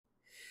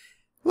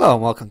Hello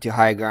and welcome to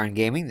High Ground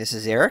Gaming. This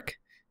is Eric.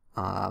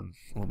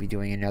 We'll be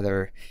doing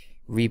another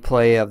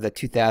replay of the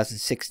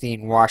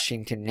 2016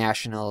 Washington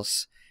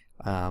Nationals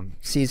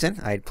season.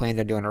 I had planned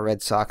on doing a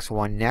Red Sox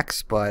one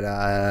next, but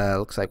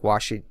looks like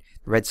the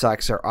Red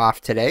Sox are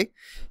off today,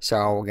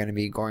 so we're going to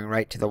be going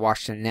right to the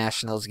Washington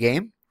Nationals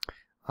game.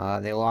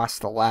 They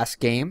lost the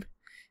last game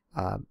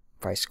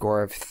by a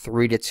score of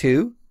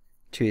 3-2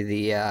 to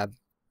the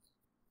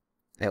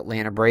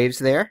Atlanta Braves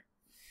there.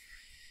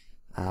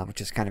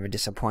 Which is kind of a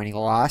disappointing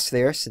loss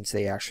there since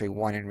they actually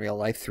won in real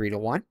life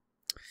 3-1.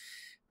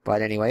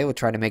 But anyway, we'll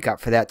try to make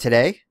up for that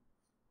today.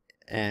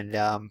 And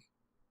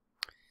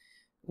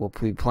we'll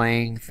be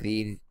playing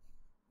the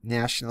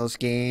Nationals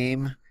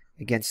game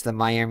against the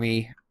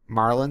Miami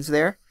Marlins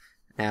there.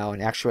 Now,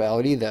 in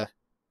actuality, the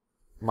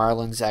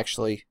Marlins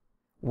actually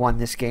won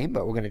this game,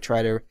 but we're going to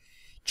try to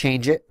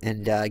change it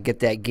and get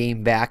that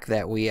game back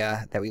that we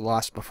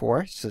lost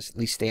before, so at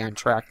least stay on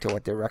track to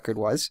what their record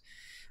was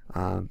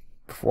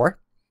before.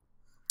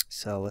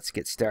 So let's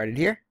get started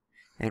here,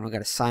 and we're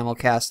going to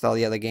simulcast all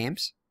the other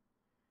games.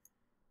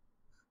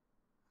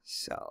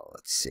 So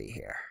let's see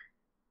here.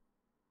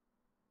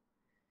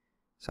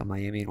 So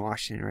Miami and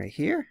Washington right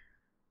here.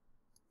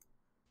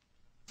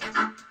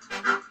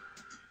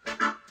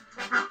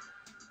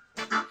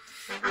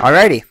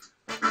 Alrighty.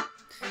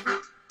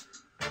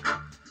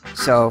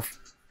 So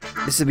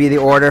this will be the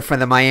order for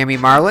the Miami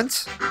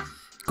Marlins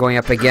going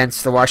up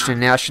against the Washington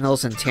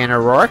Nationals and Tanner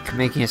Roark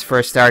making his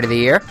first start of the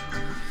year.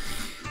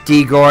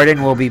 D.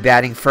 Gordon will be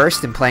batting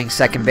first and playing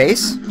second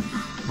base.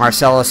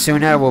 Marcell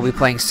Ozuna will be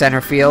playing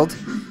center field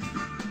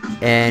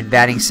and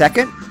batting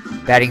second.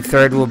 Batting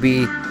third will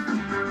be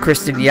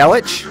Christian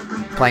Yelich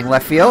playing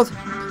left field.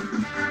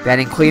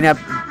 Batting cleanup,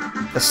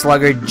 the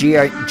slugger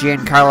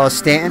Giancarlo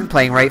Stanton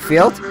playing right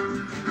field.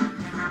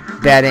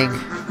 Batting,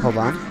 hold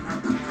on.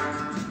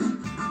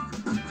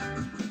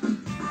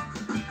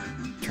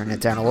 Turn it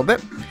down a little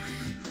bit.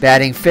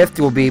 Batting fifth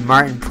will be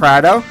Martin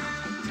Prado,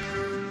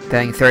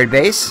 batting third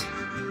base.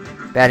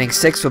 Batting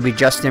sixth will be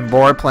Justin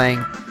Bour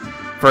playing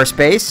first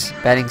base.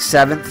 Batting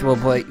seventh will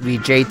be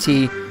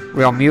JT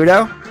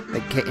Realmuto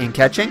in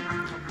catching.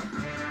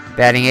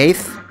 Batting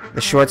eighth,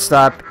 the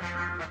shortstop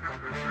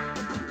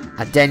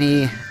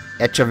Denny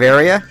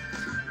Echeverria.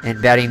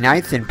 And batting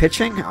ninth in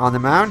pitching on the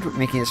mound,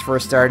 making his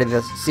first start of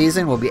the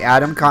season, will be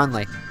Adam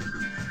Conley.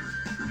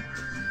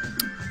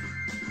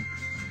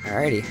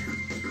 Alrighty.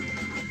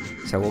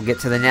 So we'll get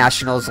to the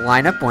Nationals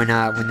lineup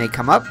when they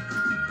come up.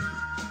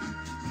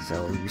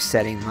 So we'll be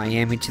setting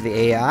Miami to the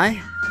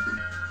AI.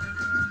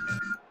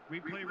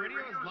 Replay radio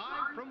is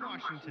live from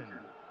Washington.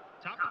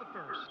 Top of the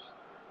first.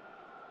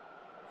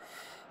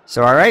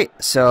 So alright,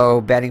 so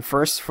batting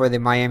first for the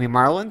Miami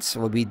Marlins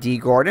will be D.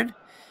 Gordon.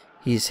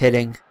 He's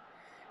hitting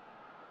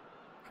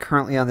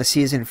currently on the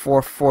season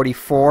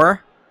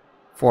 444,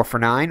 4 for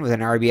 9 with an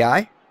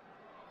RBI.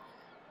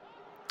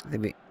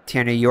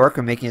 Tanner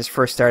Roark making his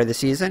first start of the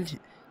season.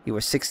 He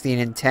was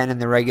 16-10 in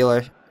the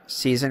regular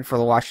season for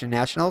the Washington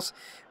Nationals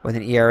with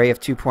an ERA of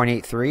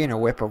 2.83 and a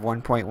WHIP of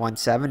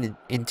 1.17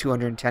 in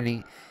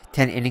 210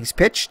 innings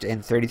pitched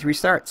and 33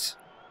 starts.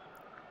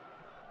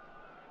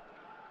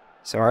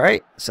 So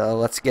alright, so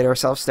let's get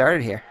ourselves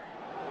started here.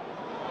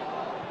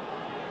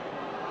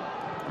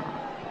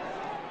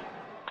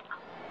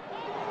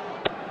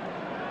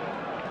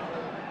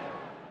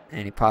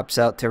 And he pops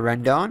out to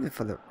Rendon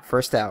for the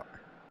first out.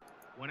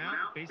 1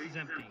 out, base is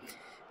empty.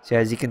 So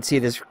as you can see,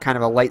 there's kind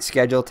of a light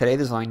schedule today.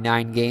 There's only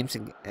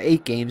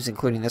 8 games,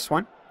 including this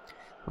one,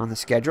 on the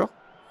schedule.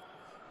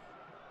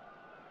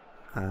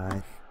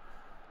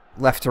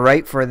 Left to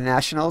right for the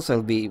Nationals,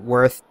 it'll be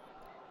Worth,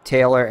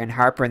 Taylor, and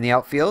Harper in the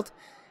outfield.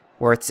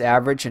 Worth's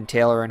average and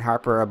Taylor and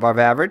Harper are above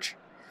average.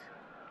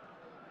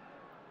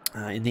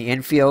 In the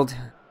infield,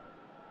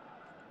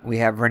 we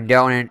have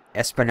Rendon and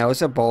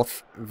Espinosa,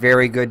 both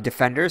very good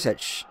defenders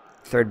at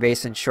third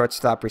base and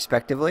shortstop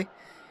respectively.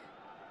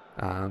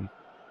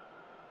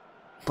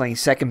 Playing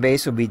second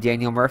base will be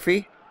Daniel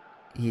Murphy.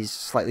 He's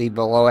slightly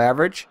below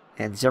average.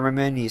 And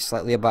Zimmerman, he's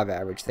slightly above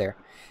average there.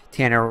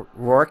 Tanner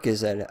Roark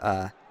is an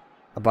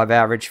above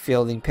average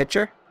fielding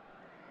pitcher.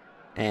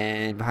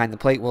 And behind the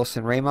plate,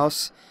 Wilson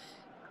Ramos,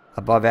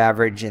 above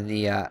average in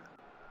the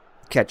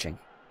catching.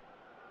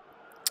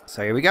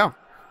 So here we go.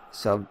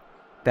 So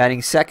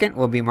batting second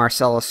will be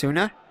Marcell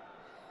Ozuna.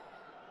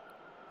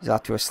 He's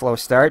off to a slow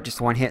start,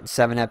 just 1 hit and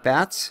 7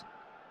 at-bats.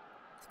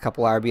 A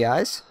couple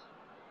RBIs.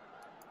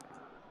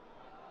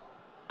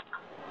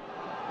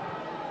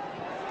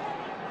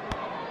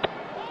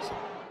 So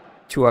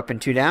 2 up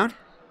and 2 down.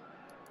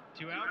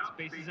 2 outs,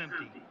 base is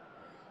empty.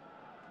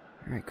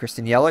 All right,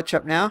 Christian Yelich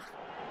up now.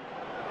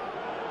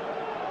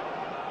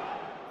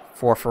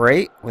 4 for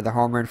 8 with a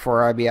homer and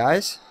 4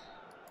 RBIs.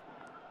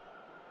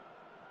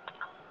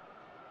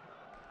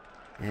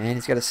 And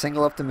he's got a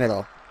single up the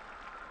middle.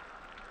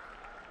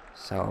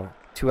 So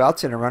 2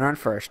 outs and a run on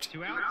first.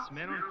 2 outs,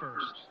 men on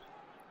first.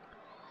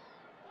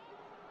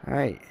 All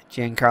right,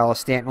 Giancarlo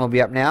Stanton will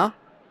be up now.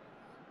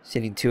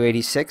 Sitting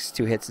 286,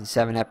 2 hits and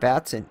 7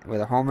 at-bats, and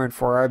with a homer and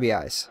 4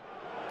 RBIs.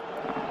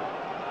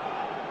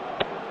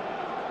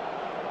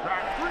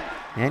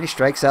 And he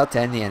strikes out to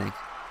end the inning.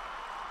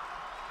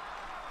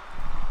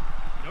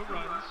 No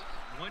runs,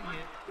 1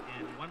 hit,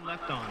 and 1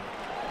 left on.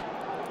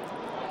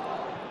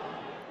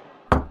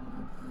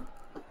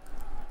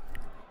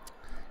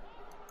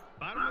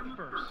 Bottom of the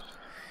first.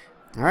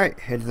 All right,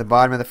 head to the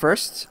bottom of the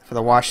first for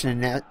the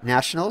Washington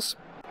Nationals.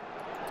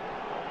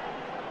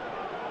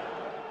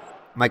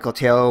 Michael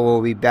Taylor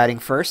will be batting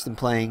first and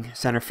playing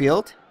center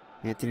field.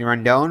 Anthony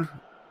Rendon,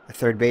 the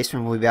third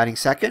baseman, will be batting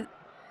second.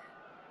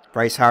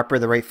 Bryce Harper,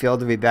 the right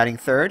fielder, will be batting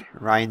third.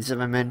 Ryan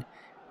Zimmerman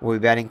will be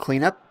batting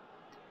cleanup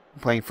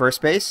and playing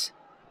first base.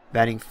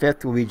 Batting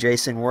fifth will be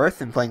Jason Worth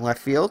and playing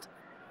left field.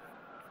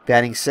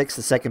 Batting sixth,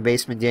 the second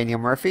baseman, Daniel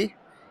Murphy.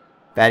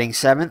 Batting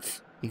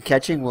seventh and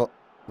catching,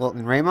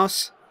 Wilton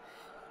Ramos.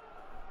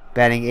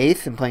 Batting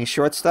eighth and playing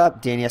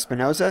shortstop, Danny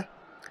Espinoza.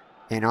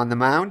 And on the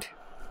mound,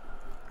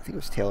 I think it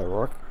was Taylor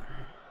Rourke.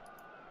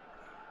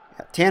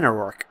 Yeah, Tanner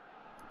Rourke.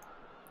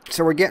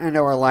 So we're getting to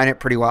know our lineup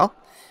pretty well.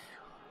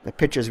 The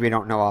pitchers we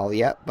don't know all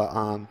yet, but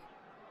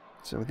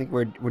so I think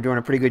we're doing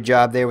a pretty good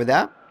job there with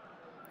that.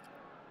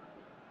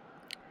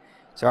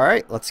 So all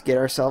right, let's get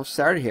ourselves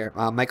started here.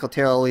 Michael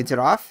Taylor leads it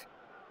off.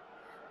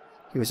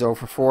 He was 0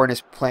 for 4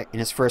 in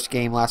his first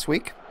game last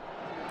week.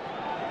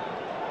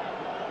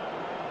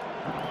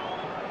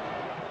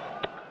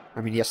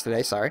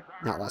 Yesterday, sorry,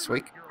 not last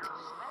week.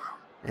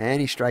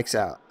 And he strikes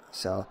out.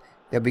 So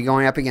they'll be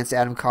going up against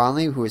Adam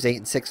Conley, who is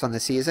 8-6 on the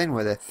season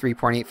with a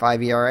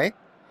 3.85 ERA.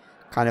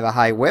 Kind of a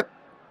high whip.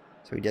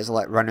 So he does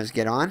let runners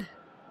get on.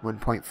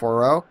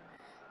 1.40.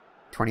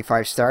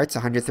 25 starts,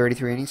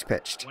 133 innings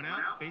pitched. 1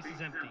 out, base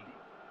is empty.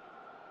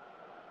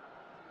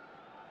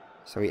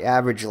 So he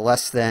averaged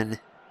less than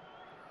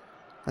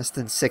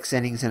 6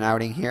 innings an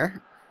outing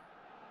here.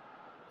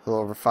 A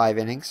little over 5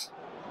 innings.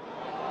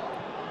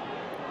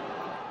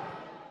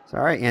 So,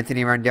 all right,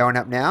 Anthony Rendon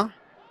up now.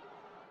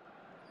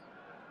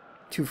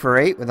 2 for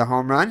 8 with a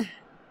home run. I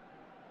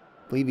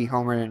believe he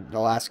homered in the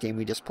last game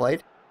we just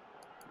played.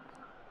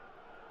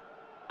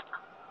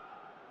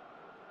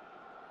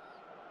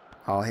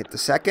 I'll hit the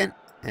second.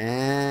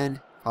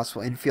 And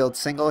possible infield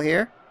single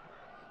here.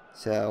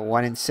 So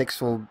 1 and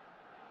 6 will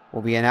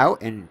be an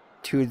out. And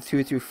 2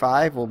 through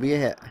 5 will be a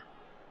hit.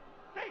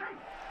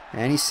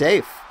 And he's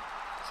safe.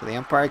 So the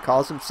umpire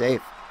calls him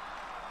safe.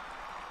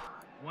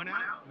 1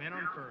 out, man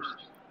on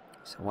first.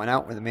 So 1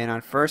 out with a man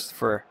on first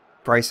for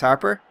Bryce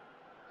Harper.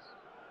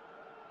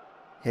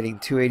 Hitting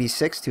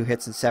 .286, 2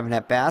 hits and 7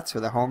 at-bats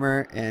with a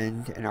homer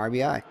and an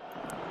RBI.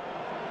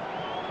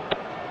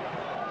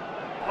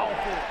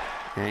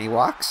 And he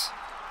walks.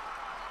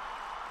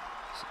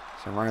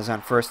 So runners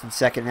on first and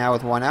second now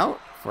with 1 out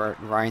for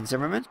Ryan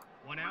Zimmerman.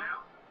 1 out,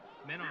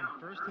 men on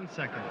first and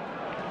second.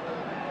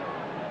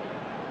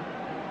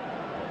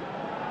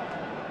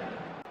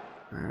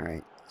 All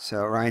right.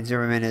 So Ryan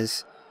Zimmerman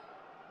is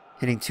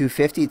hitting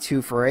 .250,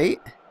 2 for 8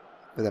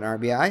 with an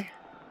RBI.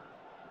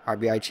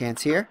 RBI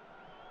chance here.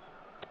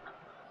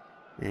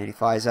 And he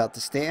flies out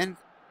to stand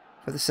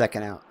for the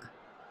second out.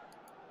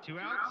 2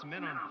 outs,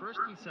 men on first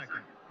and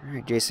second. All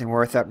right, Jason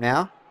Worth up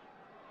now.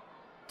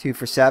 2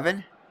 for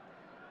 7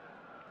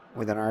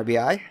 with an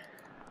RBI.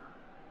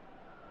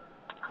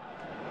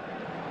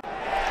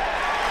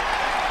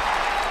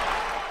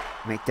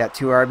 Make that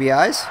 2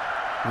 RBIs.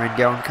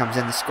 Rendon comes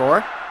in to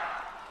score.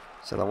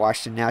 So the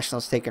Washington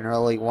Nationals take an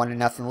early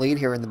 1-0 lead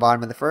here in the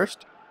bottom of the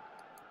first.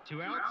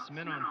 2 outs,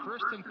 men on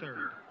first and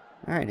third.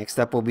 All right, next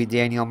up will be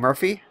Daniel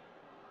Murphy.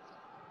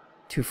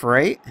 2 for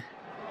 8.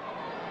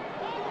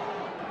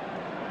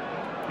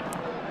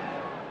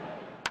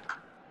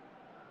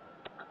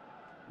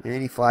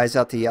 And he flies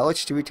out to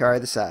Yelich to retire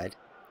the side.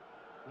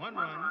 1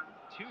 run,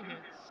 2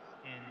 hits,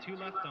 and 2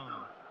 left on.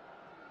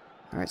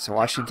 All right, so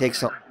Washington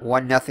takes a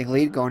 1-0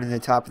 lead going into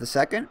the top of the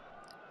second.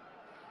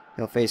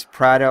 He'll face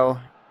Prado,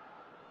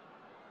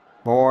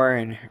 Bohr,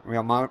 and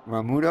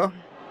Ramudo.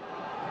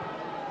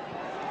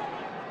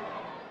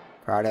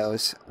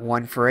 Prado's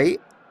 1 for 8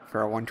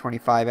 for a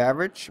 125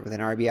 average with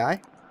an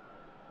RBI.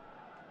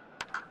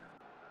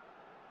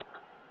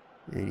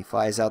 And he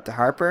flies out to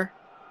Harper.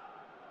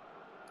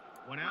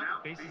 1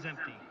 out, base is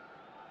empty.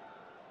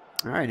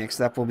 All right, next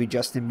up will be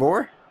Justin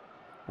Bohr.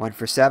 1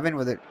 for 7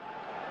 with it.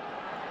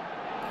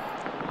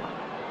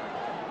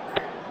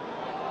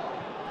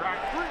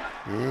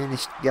 And he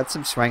gets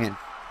him swinging.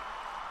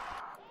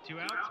 2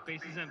 outs,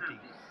 base is empty.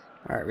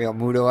 All right, Real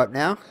Muto up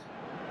now.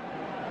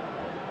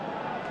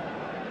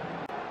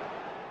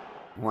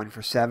 1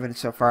 for 7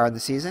 so far in the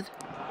season.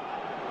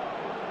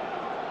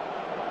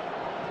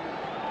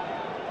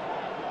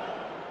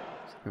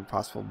 Some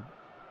possible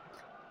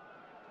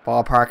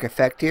ballpark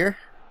effect here.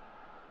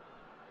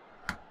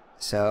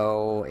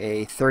 So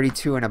a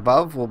 32 and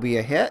above will be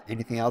a hit.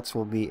 Anything else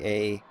will be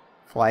a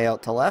fly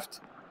out to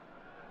left.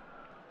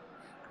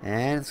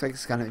 And it's like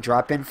it's going to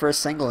drop in for a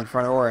single in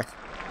front of Orth.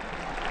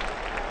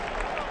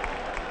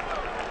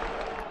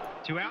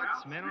 2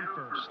 outs, men on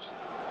first.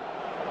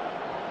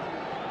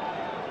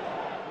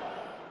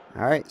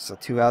 All right, so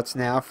 2 outs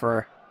now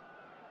for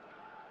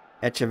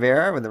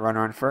Echeverria with the runner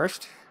on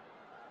first.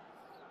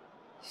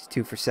 He's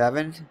 2 for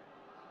 7.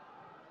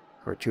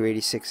 for a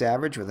 286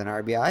 average with an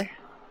RBI.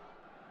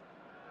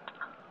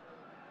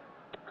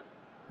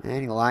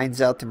 And he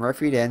lines out to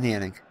Murphy to end the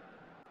inning.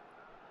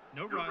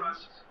 No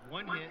runs,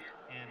 1 hit,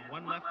 and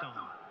 1 left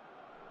on.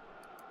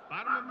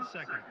 Bottom of the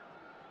second.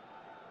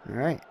 All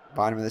right,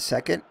 bottom of the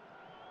second.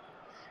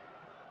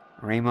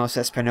 Ramos,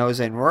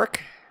 Espinoza in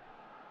work.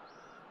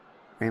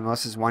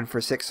 Ramos is 1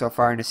 for 6 so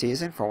far in the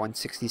season for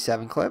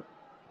 167 clip.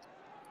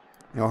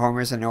 No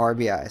homers and no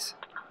RBIs.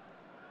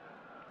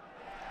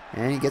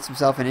 And he gets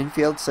himself an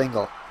infield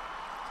single.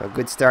 So a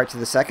good start to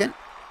the second.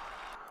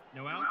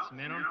 No outs,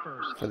 man on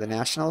first. For the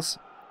Nationals.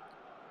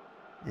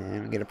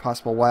 And we get a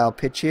possible wild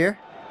pitch here.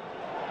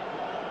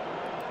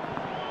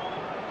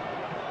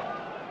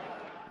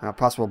 A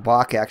possible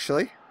balk,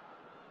 actually.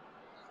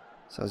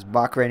 So his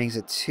balk rating's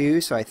a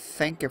 2. So I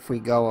think if we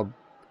go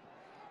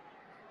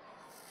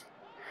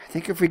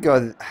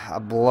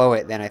below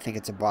it, then I think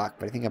it's a balk.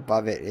 But I think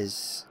above it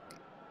is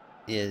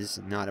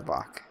not a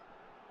balk.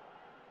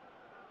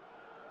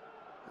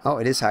 Oh,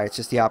 it is higher. It's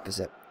just the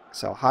opposite.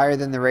 So higher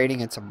than the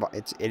rating, it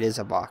is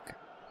a balk.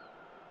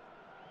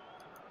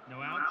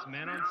 No outs,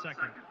 man on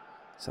second.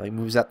 So he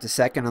moves up to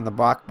second on the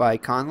balk by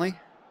Conley.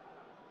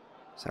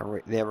 So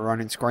they have a run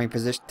in scoring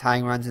position,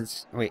 tying runs in.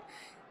 Wait,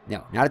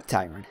 no, not a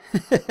tying run.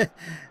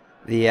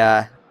 They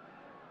have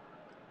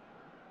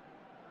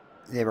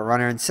a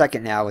runner in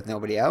second now with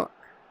nobody out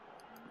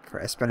for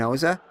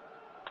Espinoza.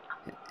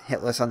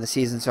 Hitless on the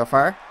season so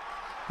far.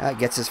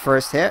 Gets his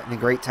first hit, and a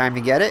great time to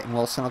get it, and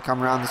Wilson will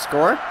come around to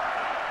score.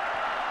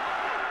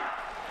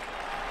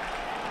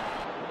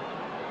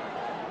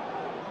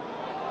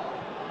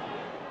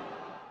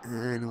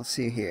 And we'll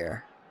see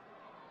here.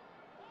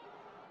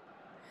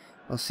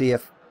 We'll see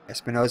if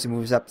Espinoza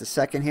moves up to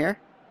second here.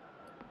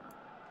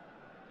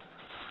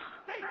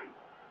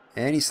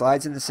 And he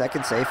slides into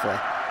second safely.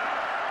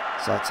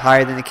 So it's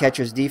higher than the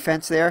catcher's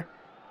defense there.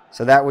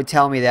 So that would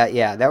tell me that,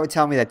 yeah, that would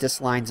tell me that this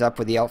lines up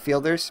with the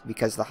outfielders,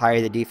 because the higher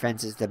the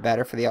defense is, the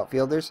better for the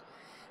outfielders.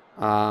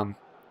 So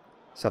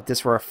if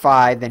this were a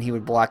 5, then he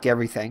would block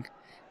everything.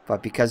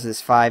 But because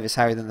this 5 is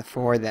higher than the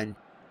 4, then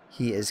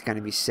he is going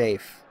to be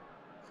safe.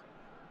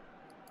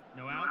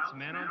 No outs,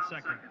 man on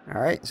second.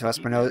 All right, so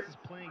Defense is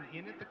playing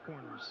in at the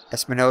corners.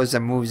 Espinoza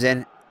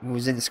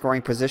moves into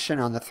scoring position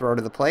on the throw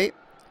to the plate.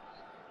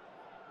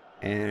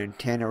 And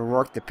Tanner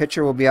O'Rourke, the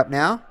pitcher, will be up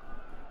now.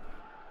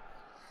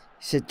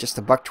 He's hit just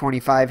a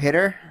 $125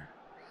 hitter.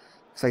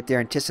 Looks like they're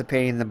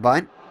anticipating the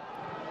bunt.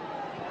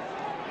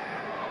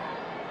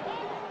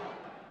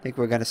 I think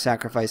we're going to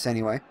sacrifice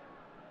anyway.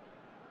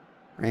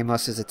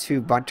 Ramos is a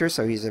 2 bunter,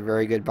 so he's a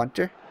very good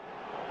bunter.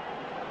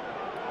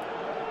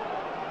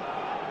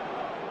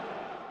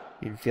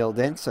 Infield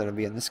in, so it'll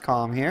be in this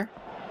column here.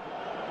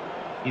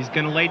 He's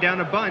going to lay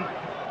down a bunt.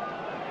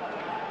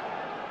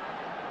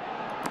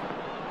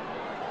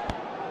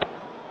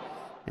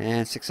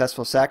 And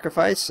successful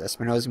sacrifice.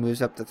 Espinoza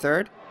moves up to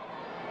third.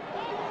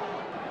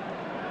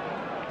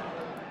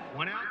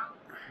 1 out,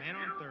 man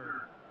on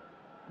third.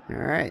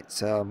 Alright,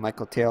 so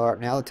Michael Taylor up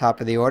now, the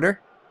top of the order.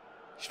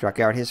 Struck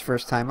out his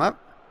first time up.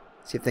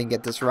 See if they can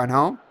get this run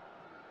home.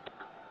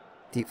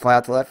 Deep fly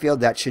out to left field.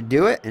 That should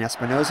do it. And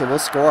Espinoza will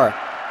score.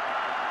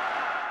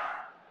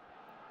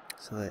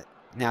 So the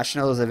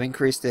Nationals have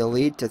increased their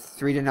lead to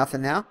 3-0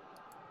 now.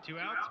 2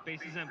 outs,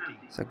 base is empty.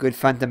 So good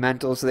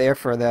fundamentals there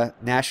for the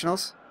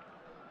Nationals.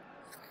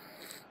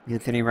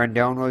 Anthony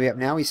Rendon will be up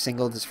now. He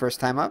singled his first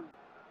time up.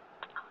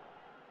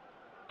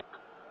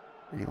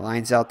 And he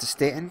lines out to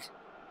Stanton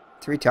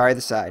to retire the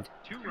side.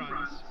 2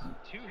 runs,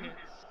 2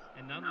 hits,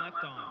 and none left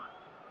on.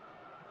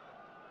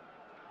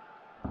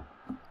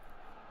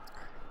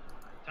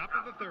 Top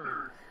of the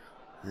third.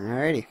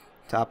 Alrighty.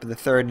 Top of the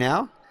third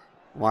now.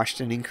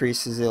 Washington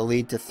increases their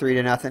lead to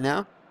 3-0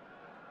 now.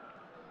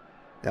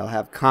 They'll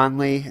have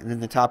Conley and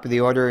then the top of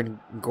the order and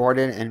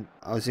Gordon and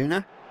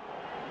Ozuna.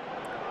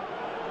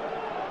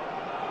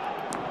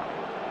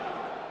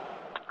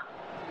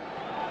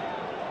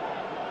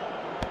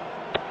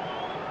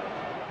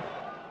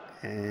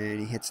 And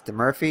he hits to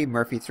Murphy.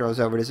 Murphy throws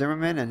over to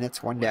Zimmerman, and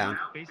it's 1 down.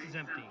 Base is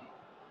empty.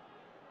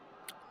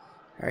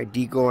 All right,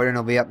 D. Gordon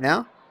will be up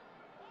now.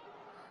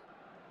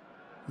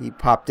 He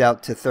popped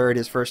out to third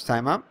his first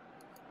time up.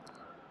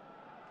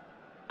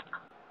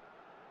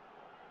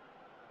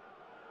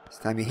 This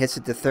time he hits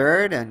it to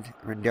third, and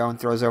Rendon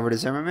throws over to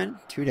Zimmerman.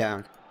 2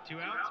 down. 2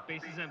 outs,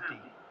 base is empty.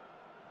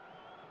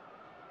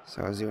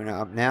 So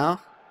Ozuna up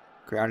now.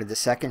 Grounded to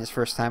second his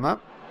first time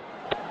up.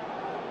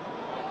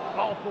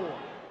 Ball 4.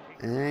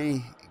 And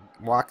he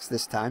walks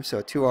this time, so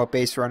a 2-out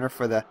base runner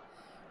for the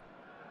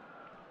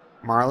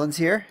Marlins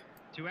here.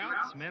 2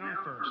 outs, man on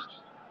first.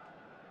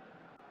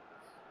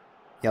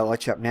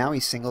 Yelich up now. He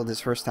singled his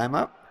first time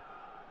up.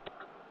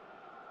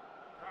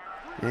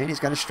 And he's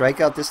going to strike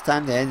out this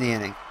time to end the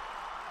inning.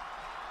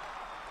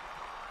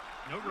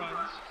 No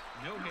runs,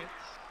 no hits,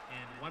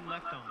 and 1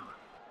 left on.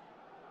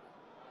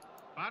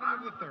 Bottom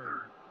of the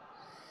third.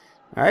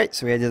 All right,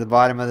 so we head to the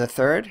bottom of the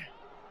third.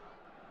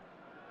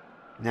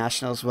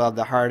 Nationals will have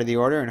the heart of the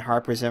order, and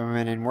Harper,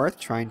 Zimmerman, and Worth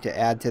trying to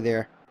add to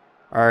their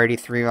already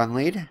 3-run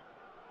lead.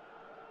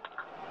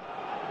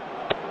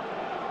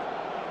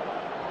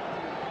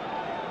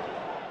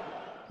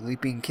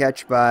 Leaping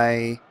catch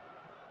by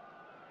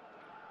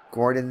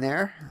Gordon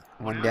there.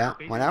 One down,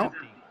 one out.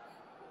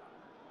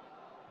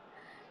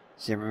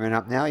 Zimmerman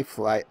up now. He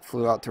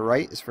flew out to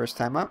right his first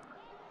time up.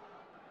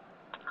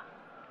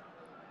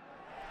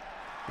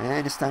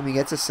 And this time he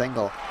gets a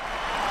single.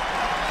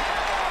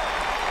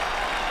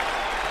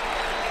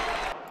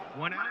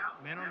 One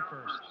out, man on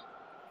first.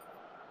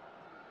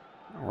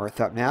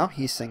 Worth up now.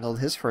 He singled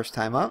his first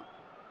time up.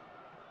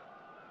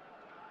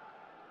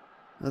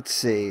 Let's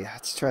see.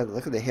 Let's try to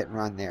look at the hit and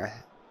run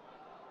there.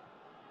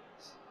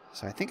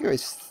 So I think it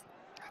was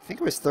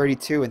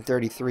 32 and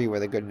 33 were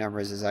the good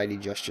numbers, as ID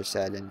just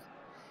said, and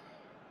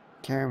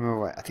can't remember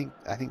what. I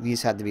think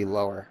these had to be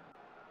lower.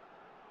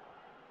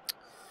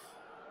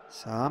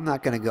 So I'm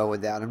not going to go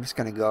with that. I'm just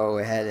going to go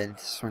ahead and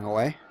swing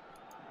away.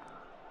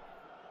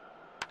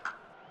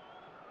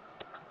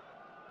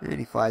 And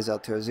he flies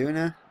out to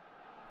Ozuna.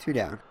 2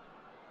 down.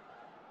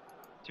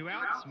 2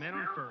 outs, man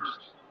on first.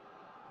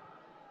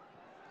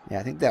 Yeah,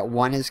 I think that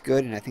 1 is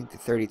good, and I think the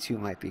 32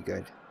 might be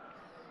good.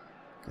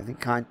 I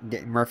think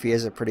Murphy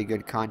is a pretty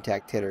good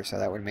contact hitter, so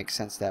that would make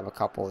sense to have a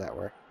couple that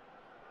were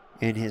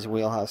in his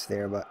wheelhouse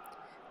there. But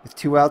with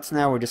 2 outs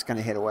now, we're just going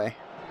to hit away.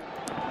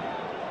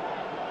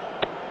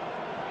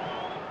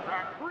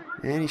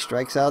 And he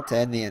strikes out to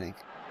end the inning.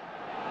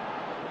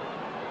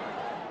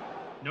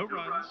 No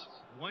runs,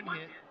 1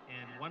 hit,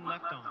 and 1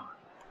 left on.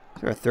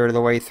 So a third of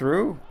the way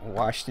through,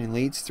 Washington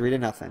leads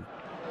 3-0.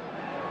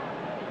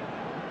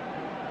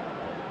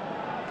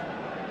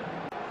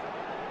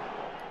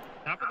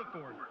 Top of the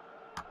 4th.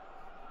 All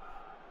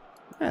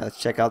right, let's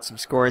check out some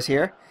scores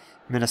here.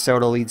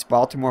 Minnesota leads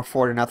Baltimore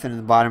 4-0 in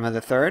the bottom of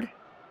the 3rd.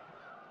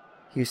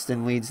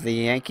 Houston leads the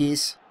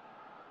Yankees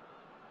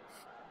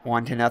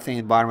 1-0 in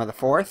the bottom of the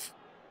 4th.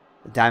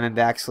 The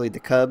Diamondbacks lead the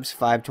Cubs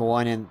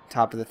 5-1 in the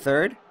top of the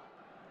 3rd.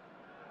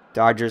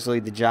 Dodgers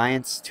lead the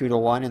Giants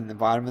 2-1 in the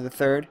bottom of the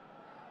 3rd.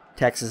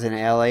 Texas and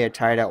LA are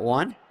tied at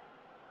 1.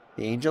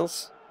 The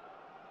Angels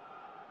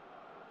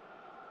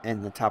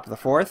in the top of the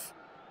 4th.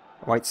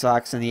 White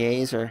Sox and the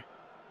A's are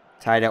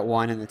tied at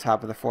 1 in the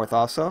top of the 4th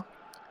also.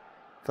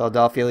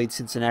 Philadelphia leads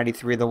Cincinnati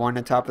 3-1 in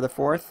the top of the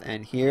 4th.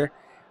 And here,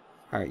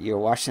 your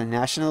Washington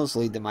Nationals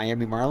lead the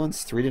Miami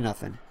Marlins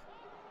 3-0.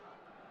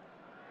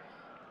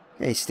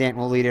 Okay,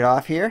 Stanton will lead it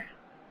off here.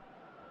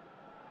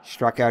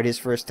 Struck out his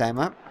first time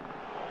up.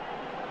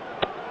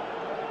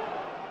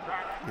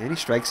 And he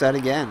strikes out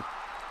again.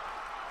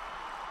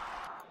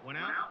 1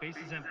 out,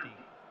 bases empty.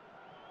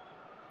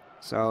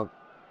 So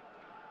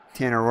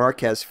Tanner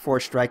Roark has 4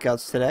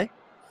 strikeouts today.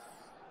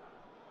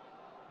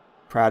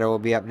 Prado will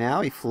be up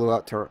now. He flew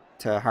out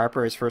to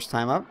Harper his first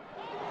time up.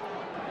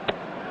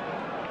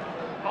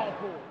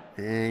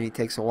 And he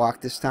takes a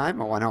walk this time,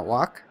 a 1-out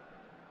walk.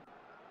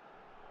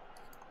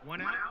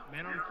 1 out,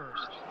 man on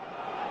first.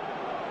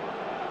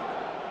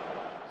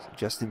 So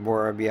Justin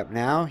Bour will be up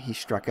now. He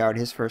struck out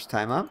his first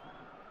time up.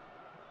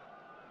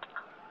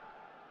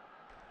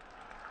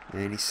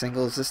 And he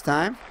singles this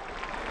time.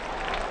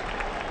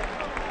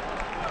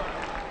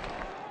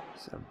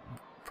 So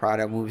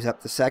Prado moves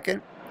up to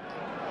second.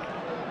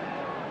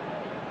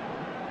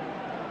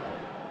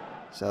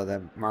 So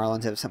the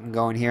Marlins have something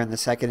going here in the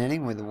 2nd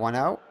inning with 1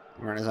 out.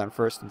 Runners on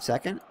 1st and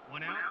 2nd.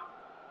 1 out,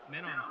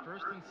 men on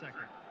 1st and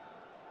 2nd.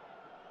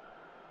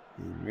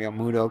 And Real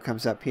Muto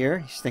comes up here.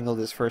 He singled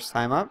his first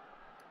time up.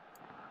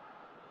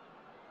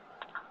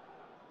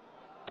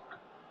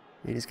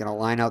 And he's going to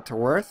line out to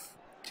Worth.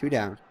 2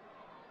 down.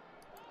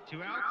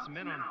 2 outs,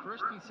 men on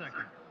 1st and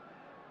 2nd.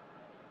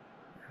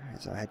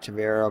 So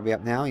Echeverria will be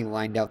up now. He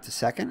lined out to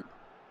 2nd.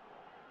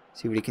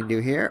 See what he can do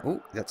here.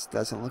 Oh, that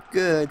doesn't look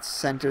good.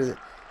 Center,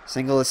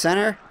 single to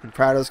center. And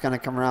Prado's going to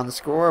come around the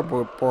score.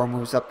 Bour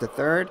moves up to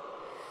 3rd.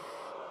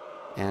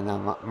 And the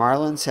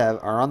Marlins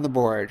are on the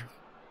board.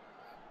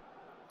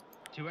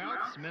 2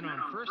 outs, men on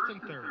 1st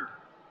and 3rd.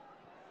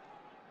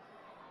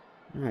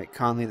 All right,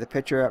 Conley, the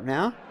pitcher, up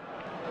now.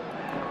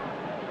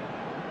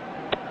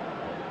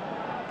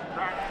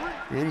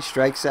 And he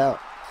strikes out.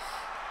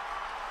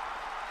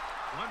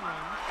 1 run,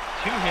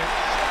 2 hits,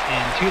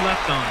 and 2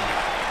 left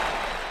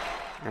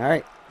on. All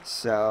right,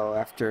 so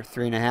after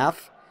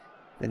 3.5,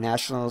 the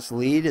Nationals'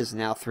 lead is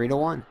now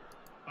 3-1.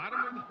 Bottom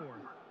of the 4th.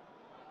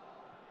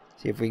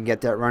 See if we can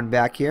get that run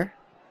back here.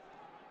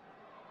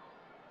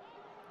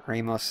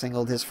 Ramos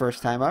singled his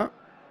first time out.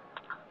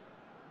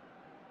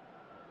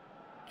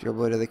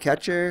 Dribble to the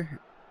catcher.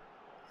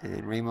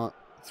 And Ramos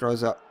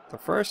throws up the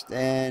first,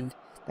 and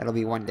that'll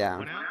be 1 down.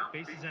 1 out,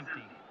 bases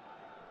empty.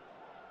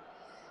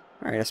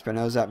 All right,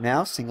 Espinosa up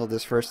now. Singled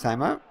his first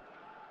time out.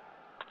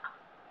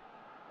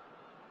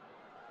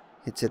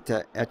 Hits it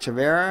to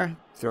Echeverria.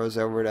 Throws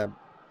over to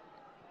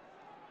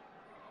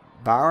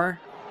Bauer.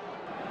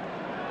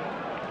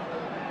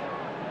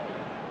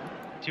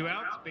 2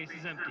 outs,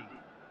 bases empty.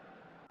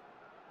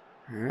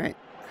 All right.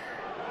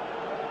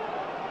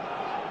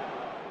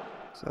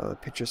 So the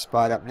pitcher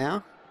spot up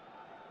now.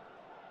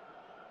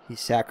 He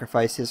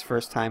sacrificed his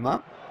first time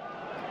up.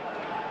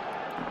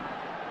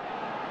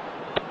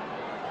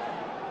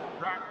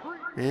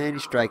 And he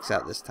strikes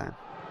out this time.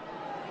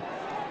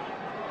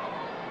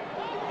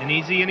 An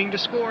easy inning to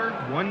score.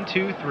 1,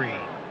 2, 3.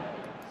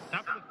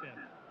 Top of the fifth.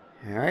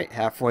 All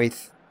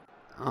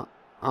right,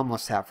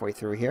 almost halfway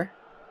through here.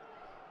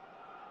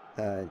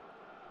 The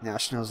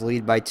Nationals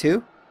lead by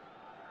 2.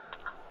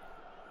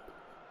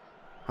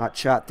 Hot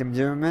shot to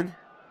Zimmerman.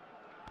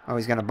 Oh,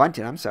 he's going to bunt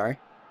it. I'm sorry.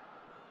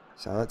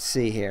 So let's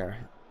see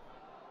here.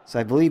 So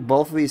I believe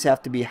both of these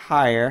have to be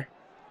higher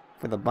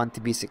for the bunt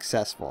to be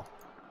successful.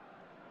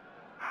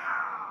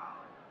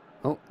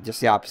 Oh,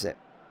 just the opposite.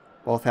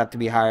 Both have to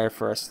be higher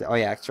for us. Oh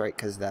yeah, that's right,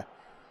 because the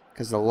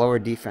lower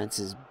defense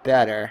is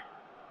better.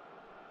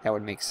 That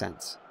would make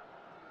sense.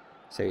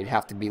 So you'd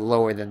have to be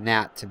lower than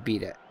that to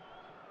beat it.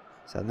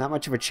 So not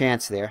much of a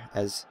chance there,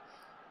 as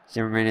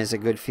Zimmerman is a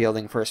good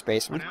fielding first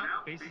baseman. One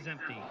out, base is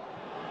empty.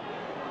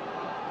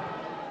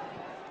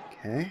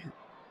 Okay.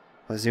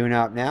 Ozuna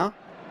up now.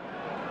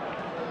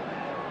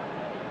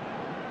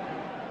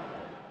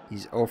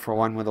 He's 0 for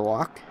 1 with a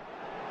walk.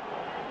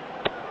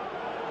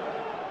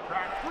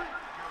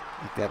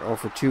 Like that 0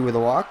 for 2 with a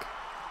walk.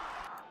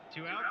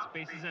 2 outs,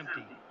 base is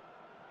empty.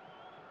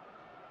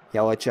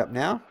 Yelich up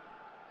now.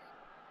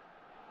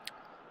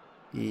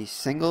 He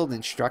singled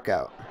and struck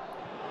out.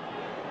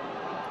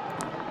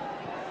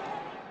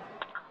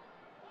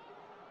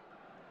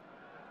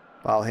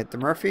 Ball hit the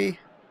Murphy.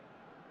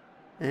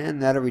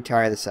 And that'll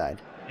retire the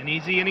side. An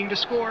easy inning to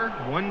score.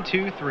 1,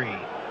 2, 3.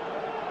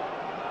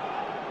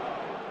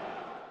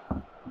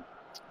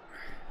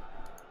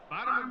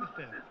 Bottom of the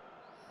fifth.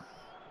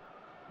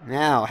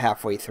 Now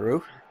halfway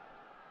through.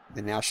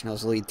 The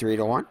Nationals lead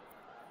 3-1.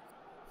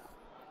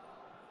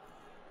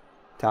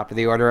 Top of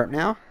the order up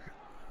now.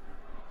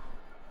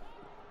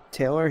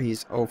 Taylor,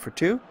 he's 0 for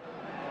 2.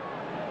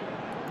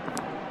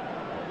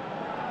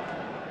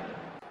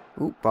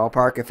 Ooh,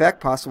 ballpark effect,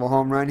 possible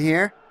home run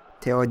here.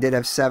 Taylor did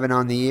have 7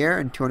 on the year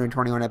and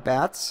 221 at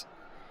bats.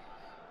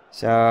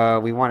 So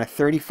we want a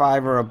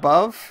 35 or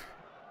above.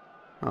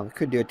 Well, we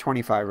could do a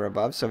 25 or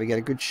above, so we get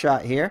a good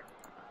shot here.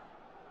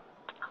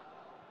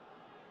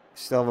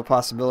 Still have a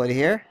possibility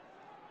here.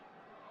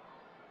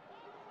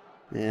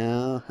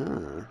 So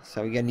we're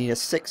going to need a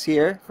 6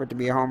 here for it to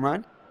be a home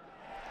run.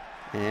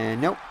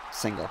 And nope,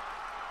 single.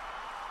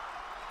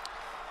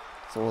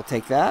 So we'll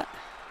take that.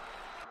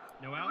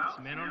 No outs,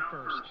 men on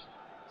first.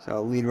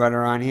 So lead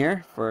runner on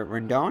here for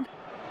Rendon.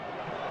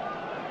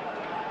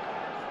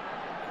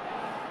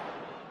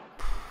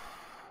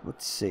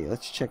 Let's see.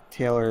 Let's check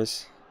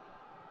Taylor's.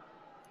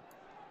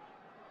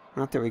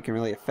 Not that we can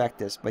really affect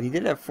this, but he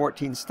did have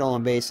 14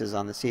 stolen bases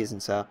on the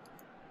season, so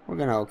we're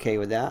going to okay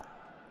with that.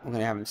 We're going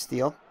to have him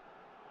steal.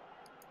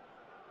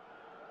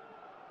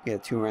 Get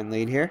a 2-run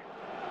lead here.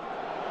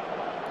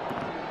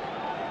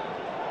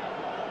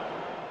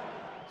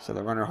 So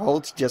the runner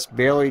holds, just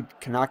barely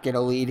cannot get a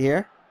lead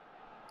here.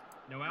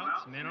 No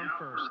outs, men on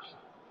first.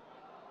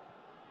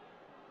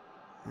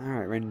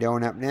 Alright,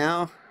 Rendon up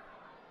now.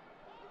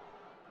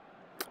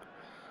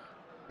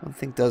 Don't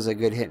think those are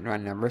good hit and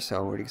run numbers,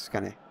 so we're just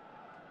gonna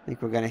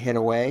we're gonna hit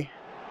away.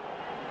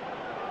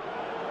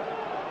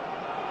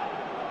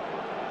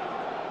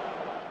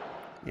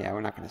 Yeah,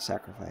 we're not gonna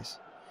sacrifice.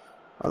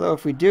 Although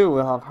if we do,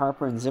 we'll have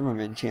Harper and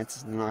Zimmerman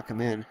chances to knock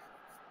him in.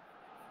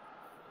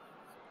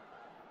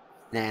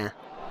 Nah.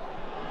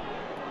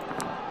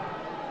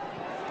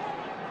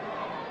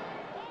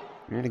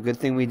 And a good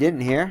thing we didn't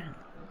here,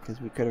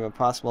 because we could have a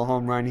possible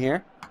home run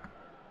here.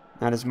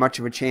 Not as much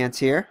of a chance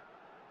here.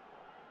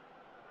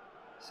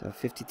 So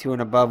 52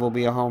 and above will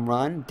be a home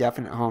run.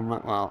 Definite home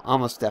run. Well,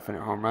 almost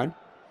definite home run.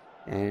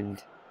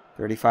 And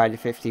 35 to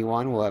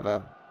 51 will have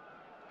a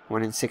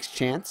 1 in 6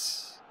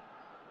 chance.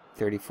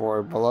 34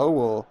 or below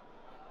will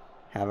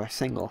have a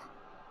single.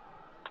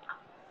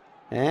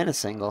 And a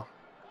single.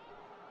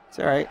 It's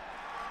alright.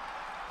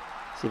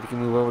 See if we can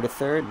move over to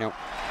third. Nope.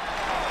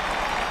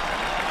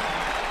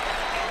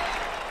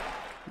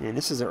 And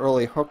this is an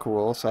early hook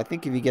rule, so I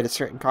think if you get a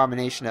certain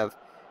combination of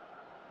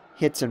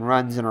hits and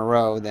runs in a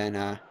row,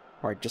 then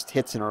or just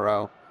hits in a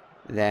row,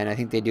 then I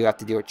think they do have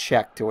to do a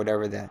check to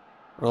whatever the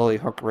early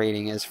hook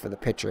rating is for the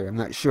pitcher. I'm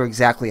not sure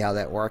exactly how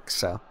that works,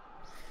 so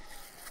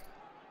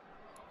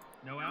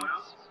no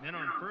outs, men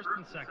on first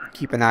and second.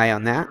 Keep an eye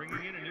on that.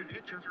 Bringing in a new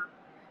pitcher.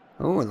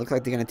 Oh, it looks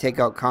like they're going to take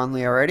out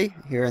Conley already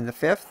here in the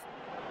 5th.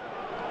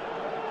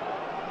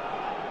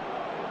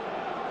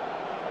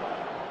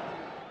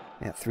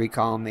 Yeah, 3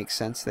 column makes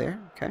sense there.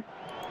 Okay.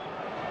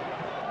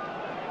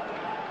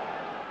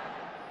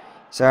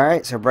 So,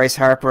 alright, so Bryce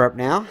Harper up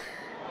now.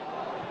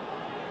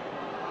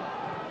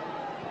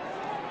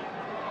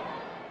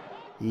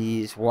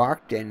 He's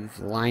walked and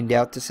lined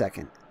out to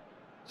second.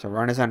 So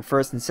runners on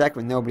first and second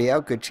with nobody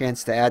out. Good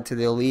chance to add to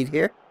the lead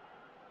here.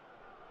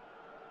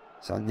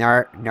 So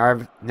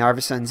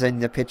Narvison's in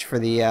the pitch for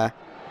the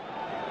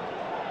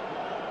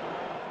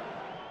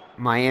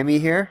Miami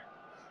here.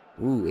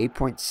 Ooh,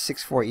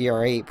 8.64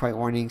 ERA,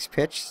 8.1 innings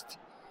pitched.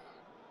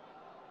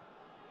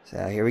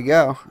 So here we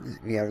go.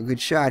 We have a good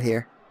shot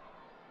here.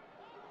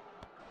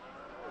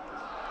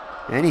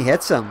 And he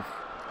hits him.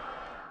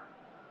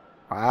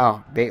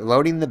 Wow,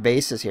 loading the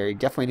bases here. He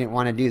definitely didn't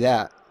want to do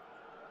that.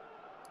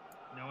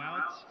 No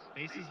outs,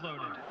 bases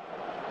loaded.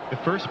 The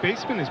first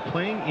baseman is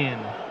playing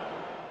in.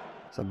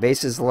 So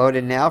bases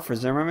loaded now for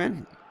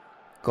Zimmerman.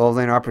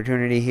 Golden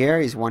opportunity here.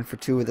 He's 1 for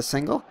 2 with a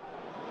single.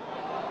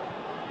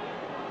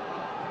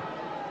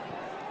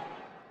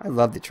 I'd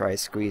love to try a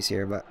squeeze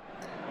here, but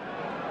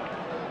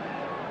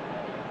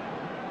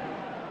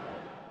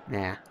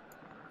nah.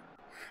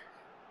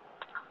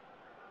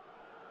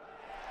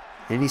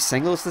 And he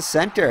singles to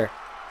center.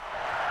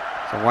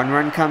 So 1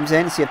 run comes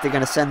in. See if they're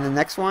going to send the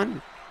next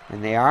one.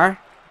 And they are.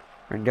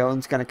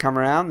 Rendon's going to come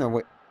around.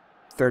 The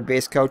third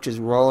base coach is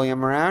rolling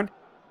him around.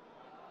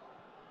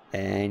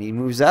 And he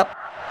moves up.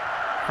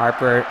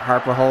 Harper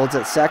holds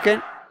at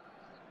second.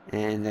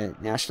 And the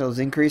Nationals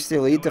increase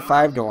their lead to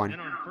 5-1.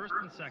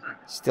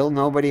 Still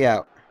nobody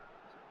out.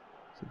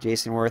 So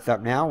Jason Worth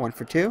up now, 1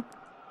 for 2.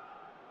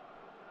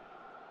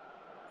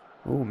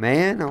 Oh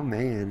man, oh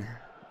man.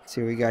 Let's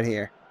see what we got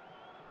here.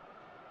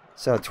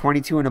 So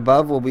 22 and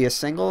above will be a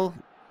single.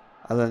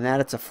 Other than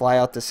that, it's a fly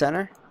out to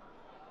center.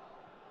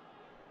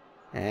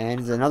 And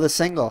it's another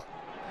single.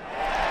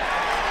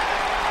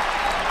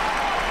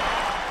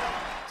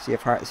 See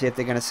if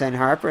they're going to send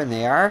Harper, and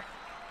they are.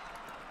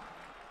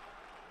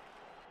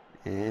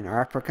 And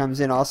Harper comes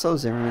in also.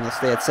 Zimmerman will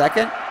stay at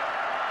second.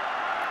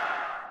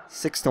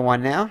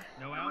 6-1 now.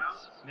 No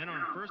outs. Men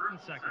on first and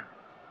second.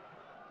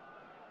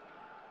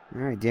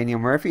 All right, Daniel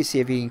Murphy. See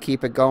if he can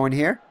keep it going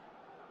here.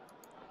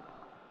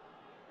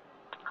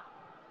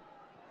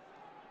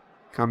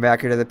 Come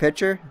back here to the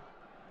pitcher.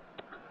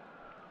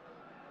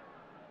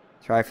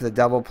 Try for the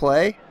double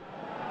play.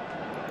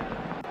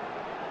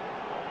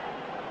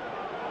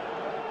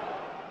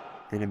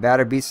 And the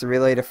batter beats the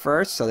relay to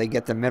first, so they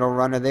get the middle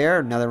runner there.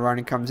 Another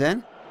runner comes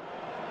in.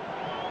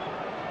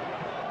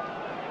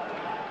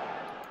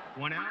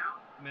 1 out.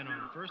 Men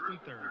on first and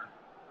third.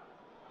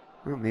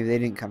 Well, maybe they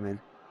didn't come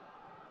in.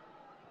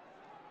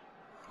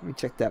 Let me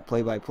check that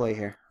play-by-play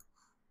here.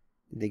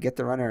 Did they get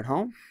the runner at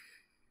home?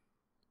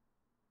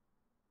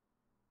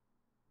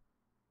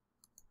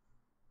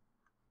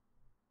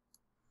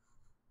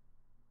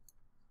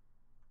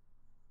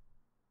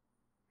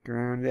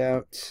 Ground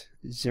out.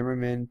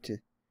 Zimmerman to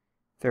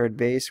third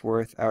base.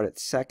 Worth out at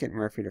second.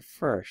 Murphy to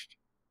first.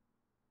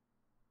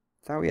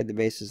 Thought we had the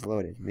bases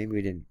loaded. Maybe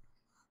we didn't.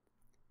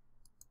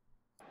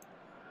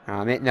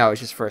 No,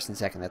 it's just first and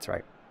second. That's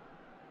right.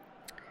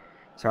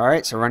 So, all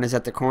right. So, runners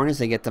at the corners.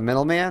 They get the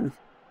middleman.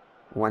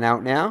 1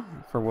 out now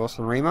for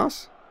Wilson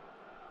Ramos.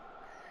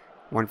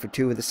 1 for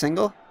 2 with a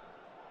single.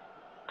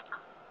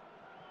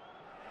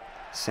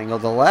 Single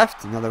to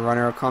left. Another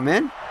runner will come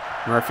in.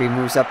 Murphy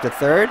moves up to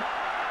third.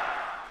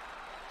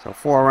 So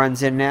 4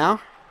 runs in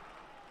now.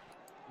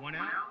 1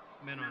 out.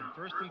 Men on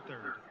first and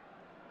third.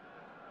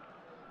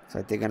 Looks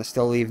like they're going to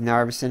still leave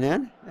Narveson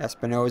in.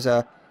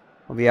 Espinoza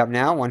will be up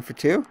now. 1 for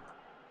 2.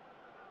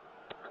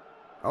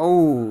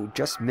 Oh,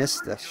 just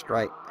missed the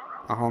strike.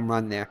 A home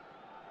run there.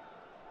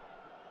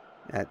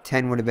 At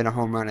 10 would have been a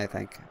home run, I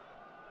think.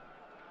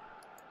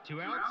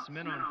 2 outs.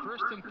 Men on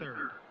first and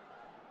third.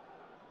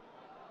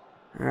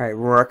 All right,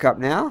 Rourke up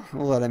now.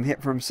 We'll let him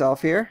hit for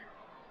himself here.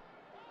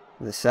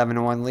 With a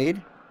 7-1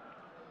 lead.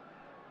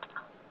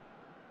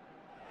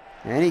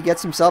 And he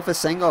gets himself a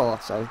single.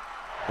 So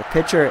the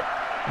pitcher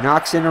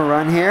knocks in a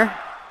run here.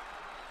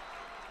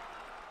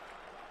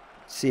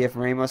 See if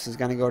Ramos is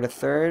going to go to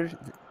third.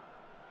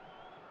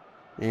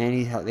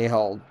 And they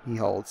hold. He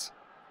holds.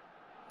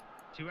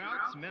 2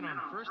 outs. Men on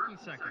first and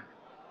second.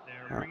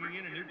 They're bringing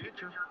in a new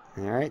pitcher.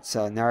 All right,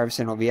 so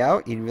Narveson will be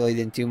out. He really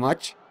didn't do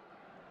much.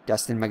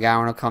 Dustin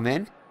McGowan will come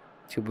in.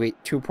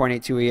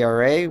 2.82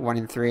 ERA,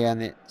 1-3 on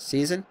the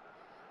season.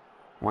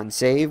 1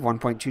 save,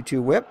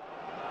 1.22 whip.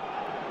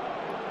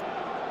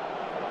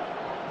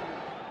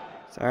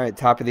 So, all right,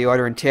 top of the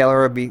order, and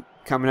Taylor will be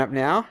coming up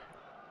now.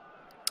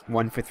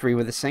 1 for 3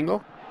 with a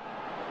single.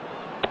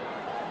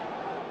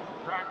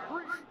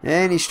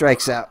 And he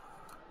strikes out.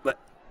 But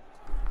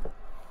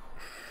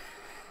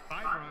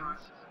 5 runs,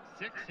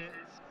 6 hits,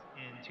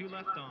 and 2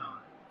 left on.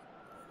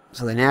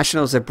 So the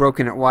Nationals have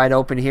broken it wide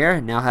open here.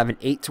 Now have an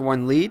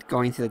 8-1 lead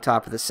going to the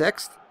top of the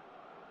 6th.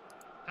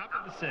 Top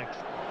of the 6th.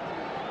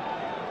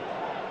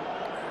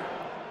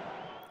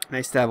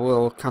 Nice to have a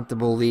little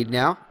comfortable lead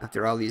now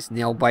after all these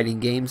nail-biting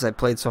games I've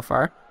played so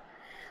far.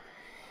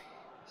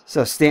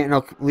 So Stanton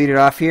will lead it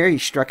off here. He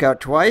struck out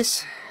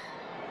twice.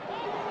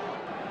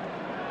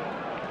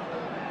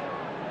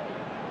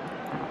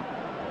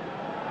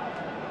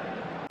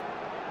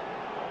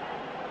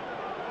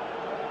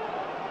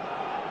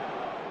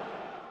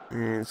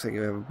 And looks like we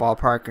have a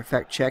ballpark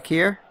effect check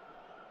here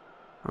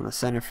on the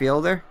center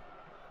fielder.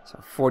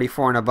 So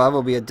 44 and above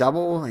will be a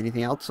double.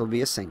 Anything else will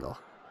be a single.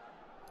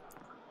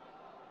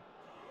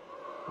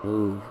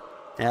 Ooh,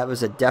 that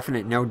was a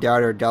definite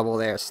no-doubter double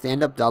there.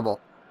 Stand-up double.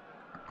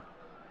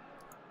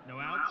 No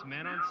outs,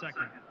 man on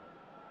second.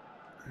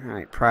 All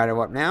right,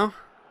 Prado up now.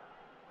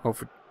 0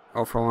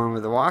 for 1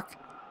 with a walk.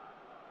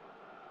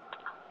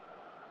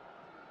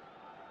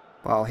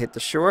 Ball hit the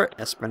short.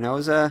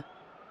 Espinoza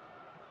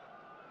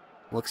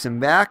looks him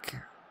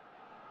back.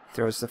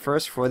 Throws the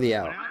first for the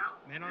out.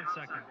 Man on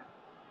second.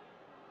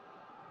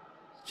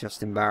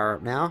 Justin Bauer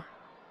up now.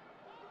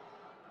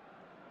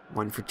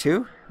 1 for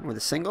 2 with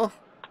a single.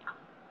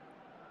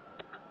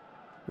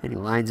 And he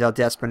lines out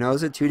to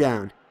Espinosa, 2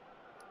 down.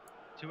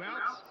 2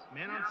 outs,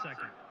 man on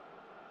second.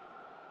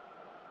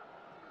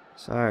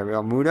 Sorry,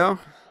 Real Muto.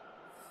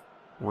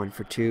 1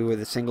 for 2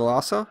 with a single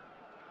also.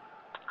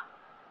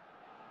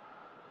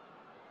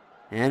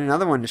 And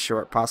another one to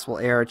short. Possible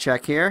error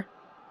check here.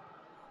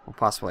 Well,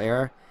 possible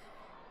error.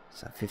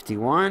 So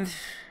 51.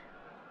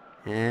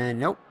 And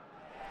nope.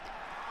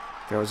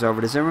 Throws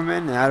over to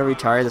Zimmerman, and that'll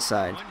retire the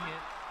side. 1 hit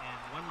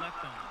and 1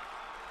 left on.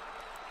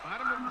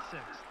 Bottom of the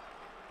 6th.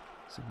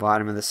 So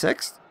bottom of the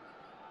 6th.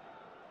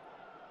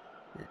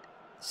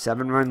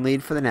 7-run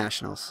lead for the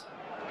Nationals.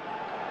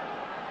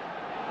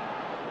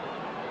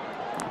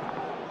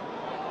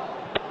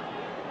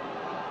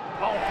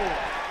 Ball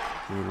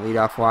 4. And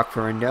leadoff walk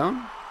for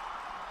Rendon.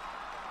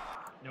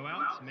 No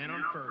outs, man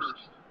on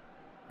first.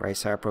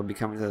 Bryce Harper will be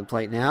coming to the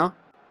plate now.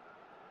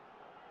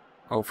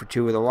 0 for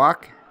 2 with a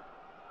walk.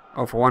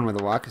 0 for 1 with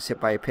a walk. Is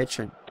hit by a pitch.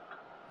 And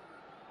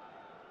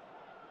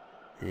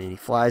he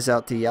flies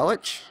out to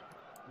Yelich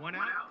 1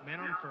 out,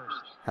 man on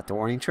first. at the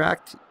warning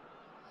track.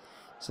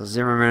 So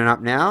Zimmerman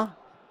up now.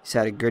 He's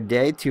had a good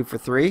day. 2 for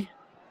 3.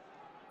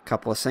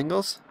 Couple of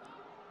singles.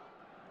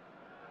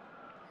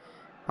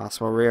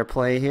 Possible rear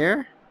play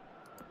here.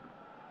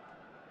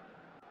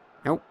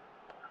 Nope.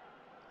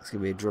 It's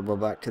going to be a dribble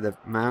back to the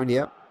mound.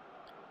 Yep.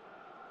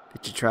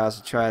 Pitcher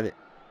tries to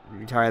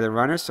retire the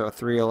runner, so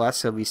 3 or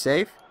less, he'll be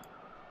safe.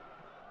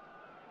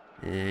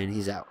 And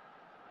he's out.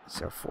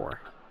 So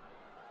 4.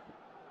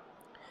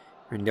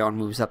 Rendon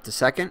moves up to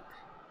second.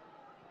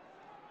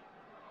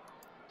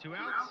 2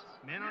 outs,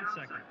 man on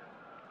second.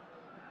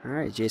 All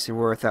right, Jason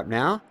Worth up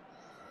now.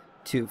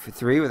 2 for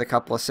 3 with a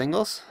couple of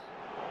singles.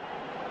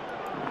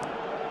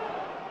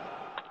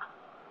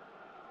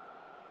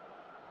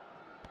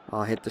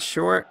 I'll hit the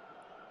short.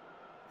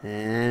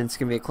 And it's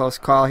going to be a close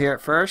call here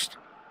at first.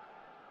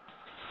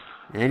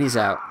 And he's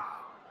out.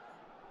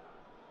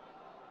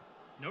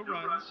 No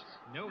runs,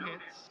 no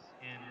hits,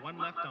 and 1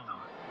 left on.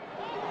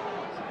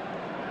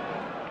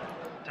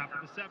 Top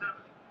of the 7th.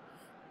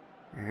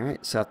 All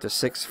right, so after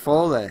 6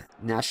 full, the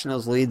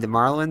Nationals lead the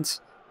Marlins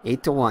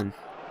 8-1.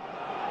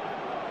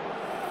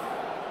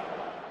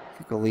 I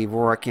think we'll leave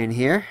Warwick in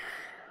here.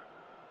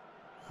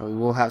 But we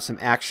will have some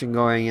action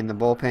going in the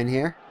bullpen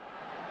here.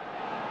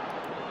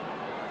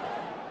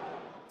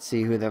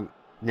 See who the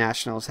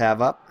Nationals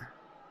have up.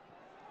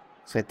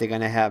 Looks like they're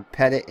going to have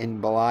Pettit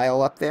and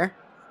Belial up there.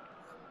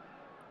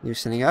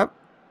 Loosening up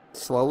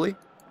slowly.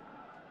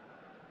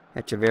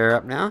 Echeverria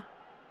up now.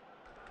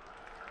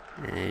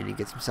 And he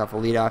gets himself a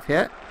leadoff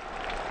hit.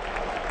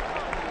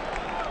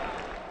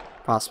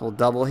 Possible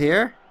double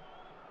here.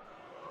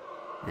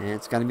 And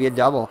it's going to be a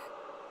double.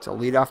 It's a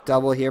leadoff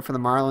double here for the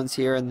Marlins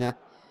here in the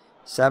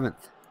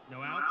 7th.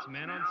 No outs,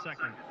 man on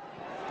second.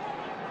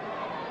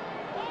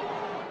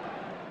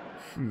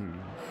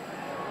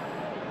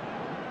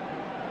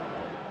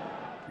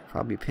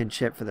 Probably pinch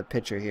hit for the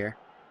pitcher here.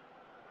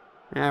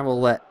 And we'll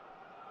let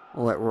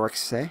Rourke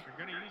say. You're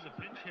going to use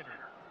a pinch hitter.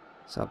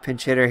 So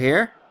pinch hitter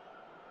here.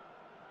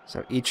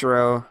 So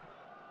Ichiro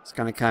is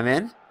going to come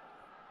in.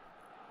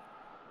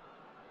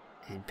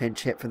 And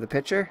pinch hit for the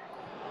pitcher.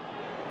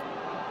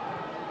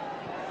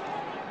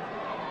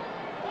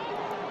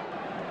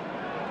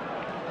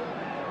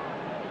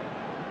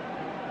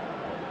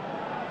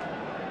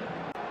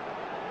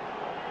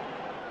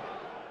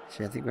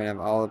 So I think we're going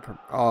to have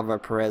Oliver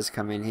Perez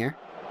come in here.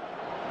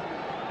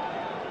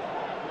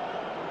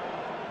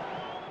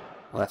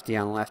 Lefty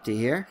on lefty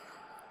here.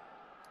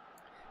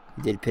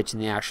 He did pitch in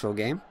the actual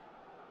game.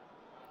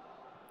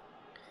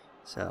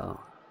 So,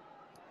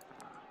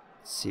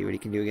 let's see what he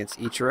can do against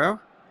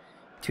Ichiro.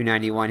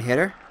 291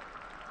 hitter.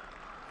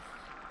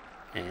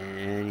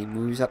 And he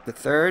moves up to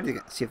third.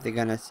 See if they're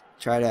going to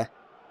try to...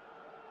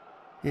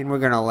 And we're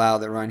going to allow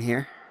the run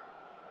here.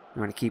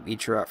 We want to keep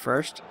Ichiro up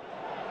first.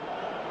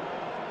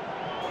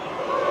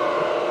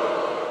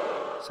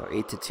 So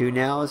 8-2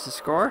 now is the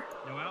score.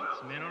 No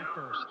outs, man on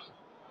first.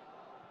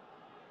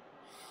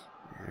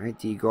 All right,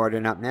 D.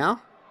 Gordon up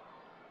now.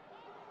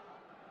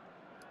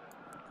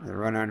 The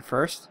runner on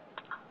first.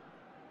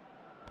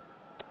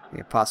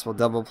 A possible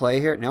double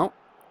play here. Nope.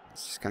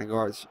 It's just going to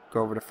go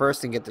over to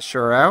first and get the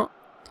sure out.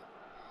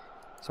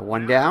 So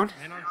 1 down.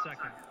 Man on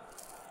second.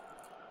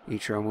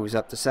 Ichiro moves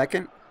up to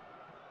second.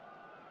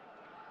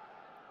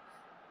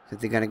 So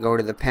they're going to go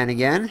to the pen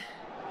again.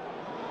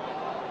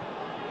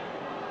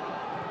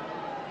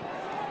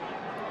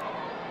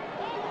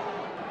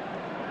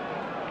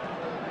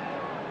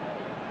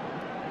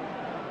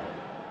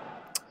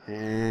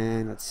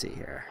 And let's see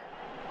here.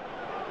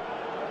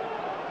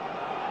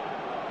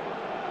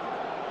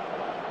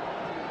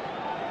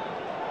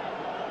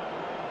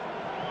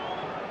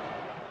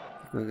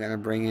 We're gonna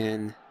bring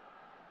in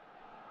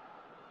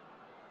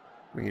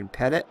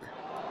Pettit.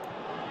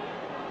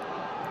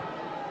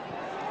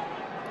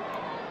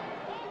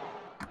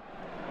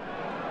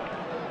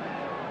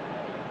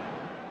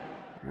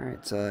 All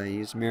right, so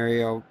use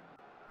Mario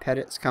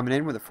Pettit's coming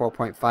in with a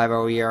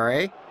 4.50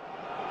 ERA.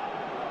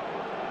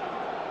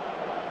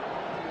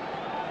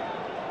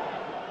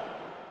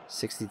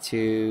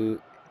 62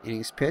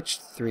 innings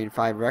pitched,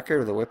 3-5 record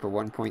with a whip of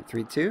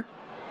 1.32.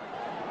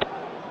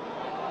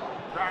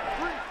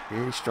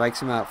 And he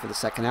strikes him out for the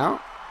second out.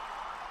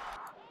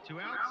 2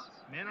 outs,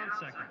 man on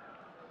second.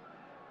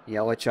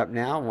 Yelich up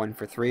now, 1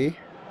 for 3.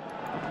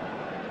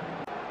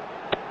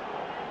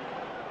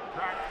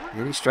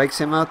 And he strikes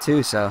him out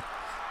too, so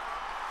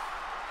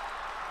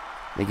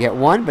they get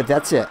 1, but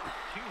that's it.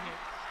 2 hits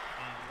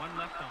and 1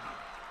 left on.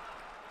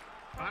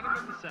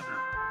 Bottom of the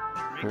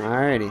 7th.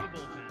 Alrighty.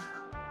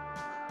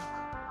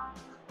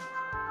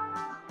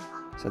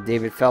 So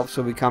David Phelps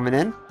will be coming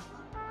in.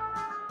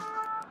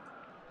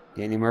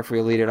 Danny Murphy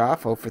will lead it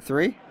off, 0 for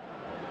 3.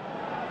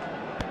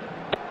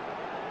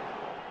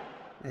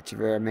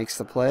 Echeverria makes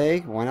the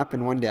play, 1 up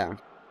and 1 down.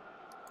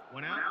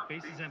 1 out,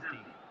 base is empty.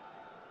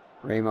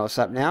 Ramos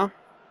up now,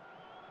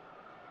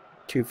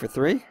 2 for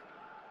 3.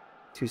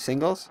 2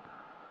 singles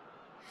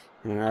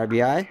and an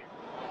RBI.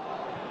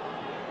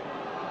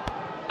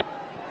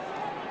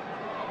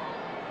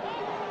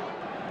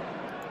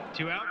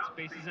 Two outs,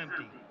 base is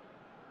empty.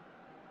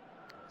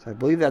 So I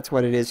believe that's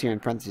what it is here in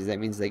parentheses. That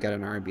means they got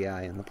an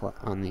RBI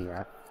on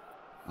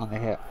the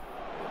hit.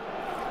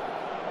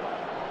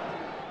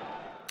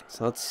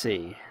 So let's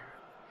see.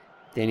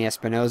 Danny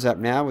Espinosa up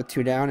now with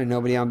 2 down and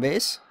nobody on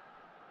base.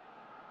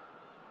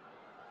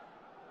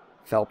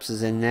 Phelps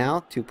is in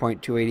now,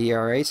 2.28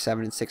 ERA,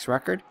 7-6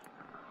 record.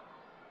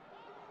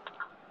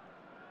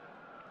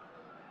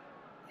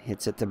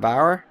 Hits it to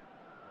Bauer.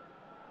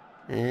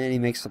 And he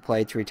makes the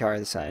play to retire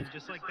the side. And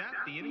just like that,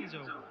 the inning's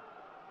over.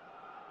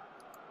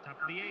 Top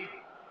of the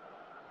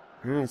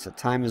 8th. Alright, so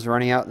time is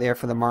running out there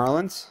for the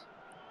Marlins.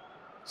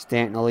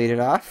 Stanton will lead it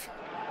off.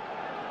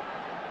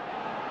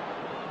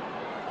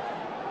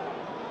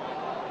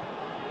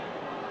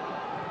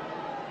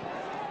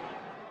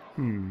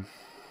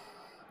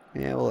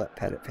 Yeah, we'll let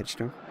Pettit pitch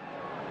to him.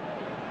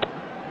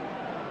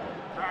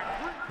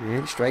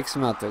 And he strikes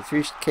him out there.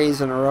 3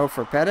 Ks in a row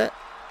for Pettit.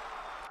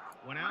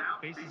 1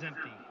 out, base is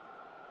empty.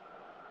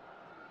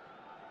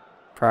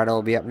 Prado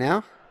will be up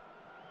now.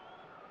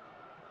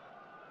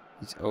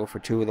 He's 0 for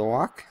 2 with a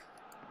walk.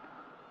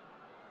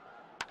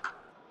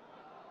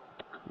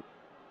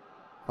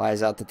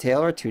 Flies out to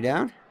Taylor, 2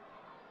 down.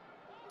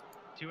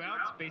 2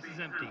 outs, base is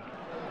empty.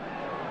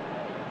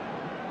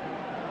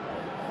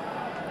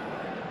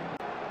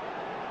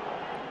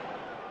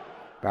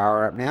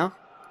 Bauer up now.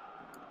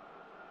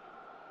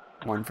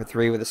 1 for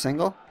 3 with a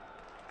single.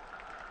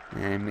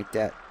 And make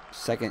that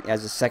second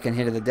as a second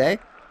hit of the day.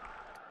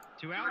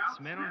 2 outs,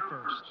 man on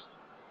first.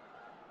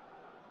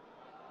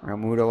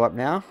 Realmuto up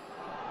now.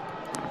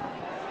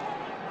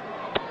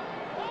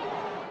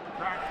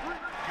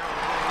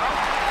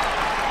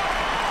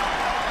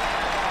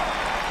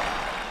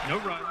 No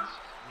runs,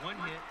 1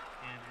 hit,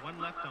 and 1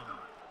 left on.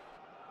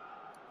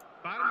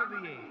 Bottom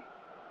of the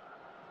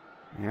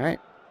 8th.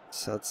 Alright,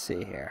 so let's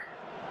see here.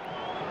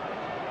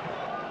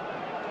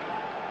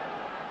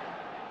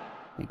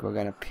 I think we're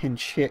going to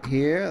pinch hit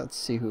here. Let's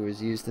see who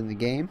was used in the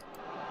game.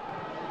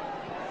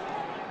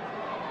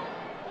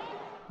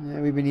 Yeah,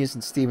 we've been using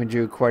Stephen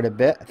Drew quite a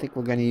bit. I think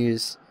we're going to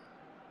use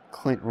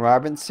Clint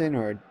Robinson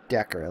or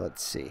Decker.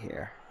 Let's see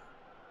here.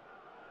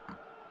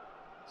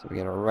 So we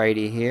got a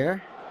righty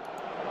here.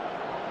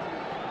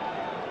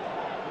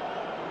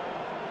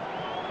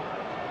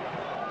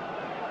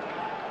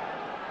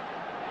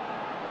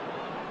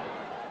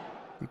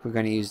 I think we're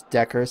going to use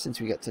Decker since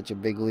we got such a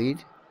big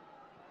lead.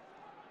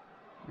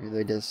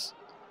 Really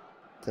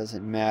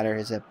doesn't matter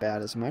his at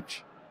bat as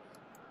much.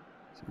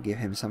 So give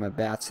him some at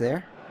bats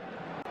there.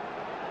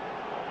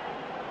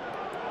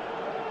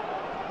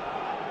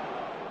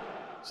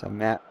 So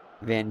Matt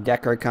Van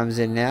Decker comes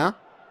in now.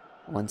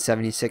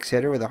 176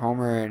 hitter with a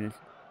homer and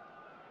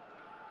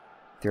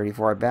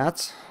 34 at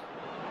bats.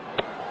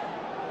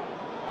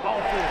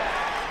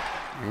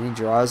 And he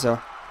draws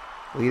a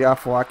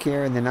leadoff walk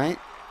here in the ninth,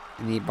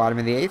 in the bottom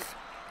of the 8th.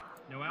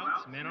 No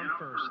outs, man on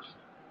first.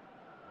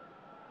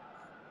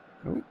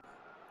 Ooh,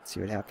 let's see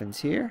what happens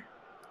here.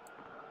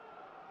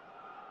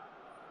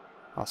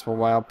 Possible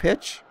wild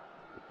pitch.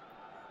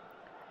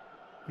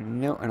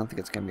 No, I don't think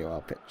it's going to be a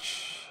wild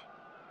pitch.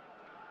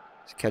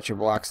 So catcher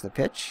blocks the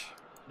pitch.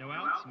 No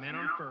outs, man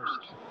on first.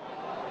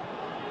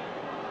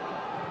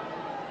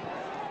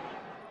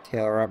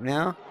 Taylor up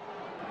now.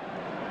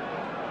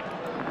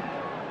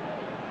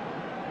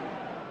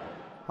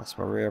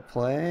 Possible rear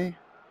play.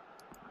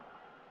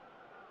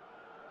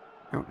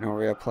 Oh, no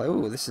rear play.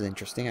 Ooh, this is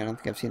interesting. I don't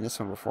think I've seen this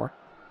one before.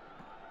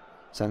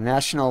 So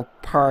Nationals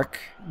Park,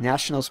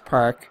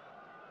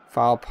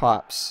 foul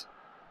pops.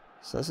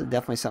 So this is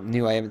definitely something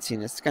new. I haven't seen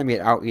this. It's going to be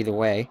an out either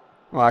way.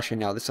 Well, actually,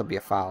 no, this will be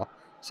a foul.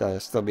 So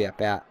it'll still be at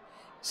bat.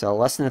 So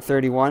less than a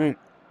 31,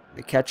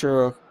 the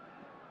catcher,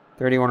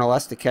 31 or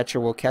less, the catcher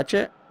will catch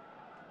it.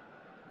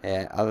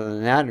 And other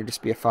than that, it'll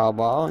just be a foul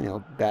ball, and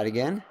he'll bat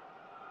again.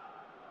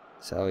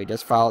 So he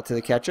does foul it to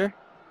the catcher.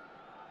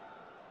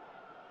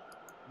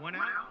 1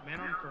 out,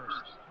 man on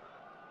first.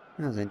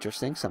 That was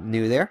interesting. Something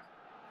new there.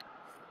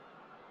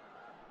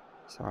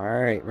 So,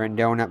 alright,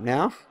 Rendon up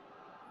now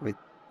with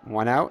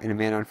 1 out and a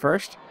man on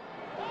first.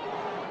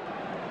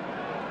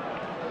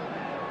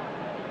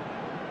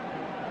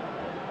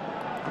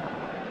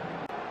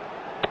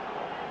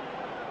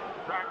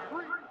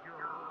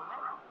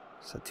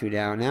 So 2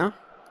 down now.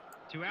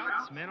 2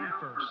 outs, men on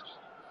first.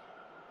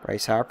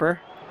 Bryce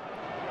Harper.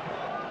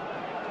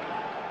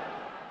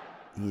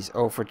 He's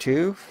 0 for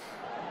 2.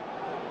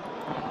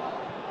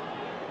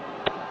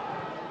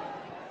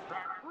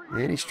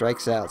 And he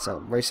strikes out. So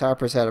Bryce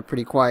Harper's had a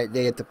pretty quiet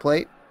day at the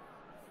plate.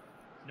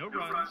 No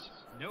runs,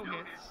 no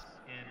hits,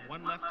 and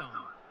 1 left on.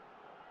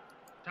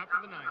 Top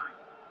of the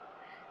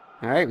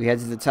 9th. All right, we head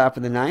to the top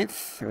of the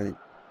 9th. With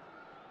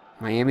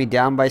Miami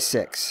down by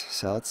 6.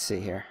 So let's see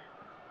here.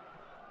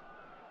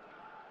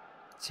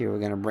 Let's see what we're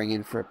going to bring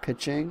in for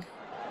pitching.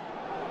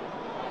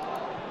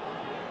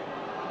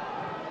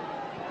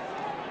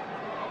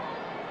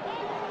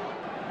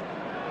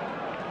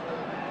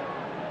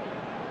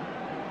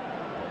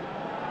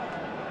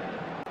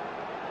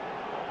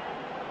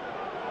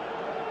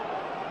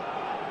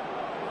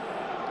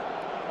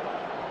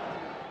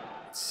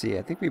 Let's see,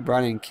 I think we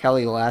brought in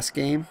Kelly last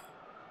game.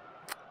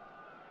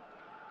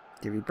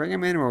 Did we bring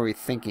him in, or were we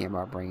thinking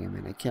about bringing him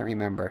in? I can't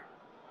remember.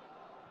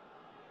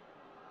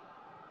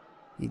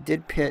 He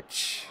did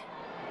pitch.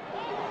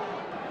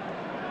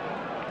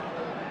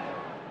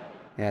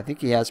 Yeah, I think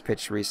he has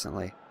pitched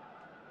recently.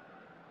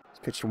 He's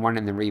pitched 1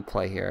 in the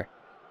replay here.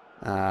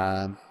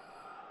 Belisle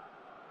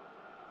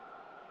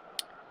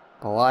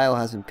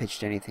hasn't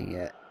pitched anything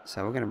yet,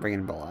 so we're going to bring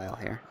in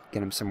Belisle here.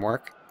 Get him some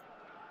work.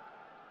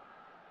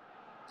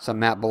 So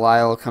Matt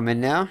Belisle will come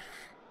in now.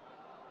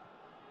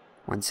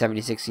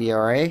 1.76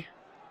 ERA,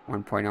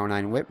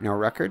 1.09 WHIP, no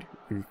record,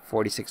 in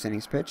 46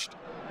 innings pitched.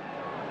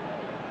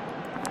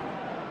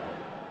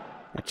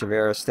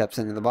 Echeverria steps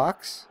into the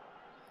box.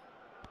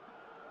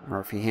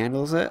 Murphy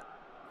handles it.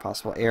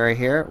 Possible error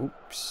here.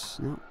 Oops,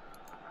 no.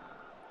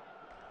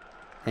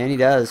 And he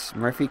does.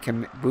 Murphy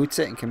boots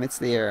it and commits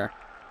the error.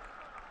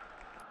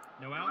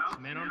 No outs,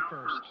 men on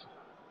first.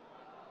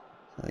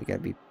 So they got to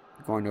be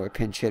going to a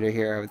pinch hitter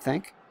here, I would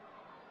think.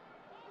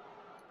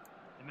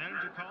 The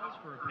manager calls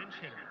for a pinch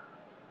hitter.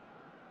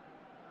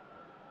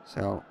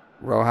 So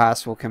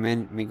Rojas will come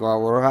in.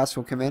 Miguel Rojas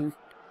will come in.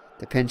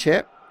 The pinch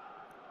hit.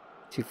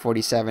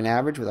 247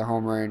 average with a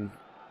homer in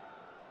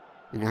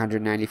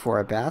 194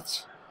 at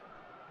bats.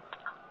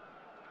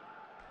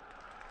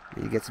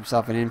 And he gets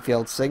himself an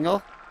infield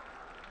single.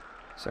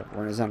 So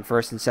runners on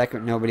first and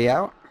second, nobody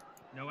out.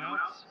 No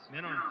outs,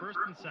 men on first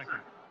and second.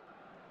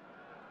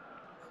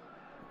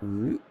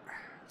 Ooh.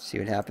 See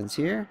what happens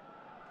here.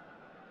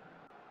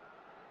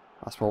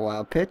 Possible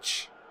wild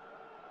pitch.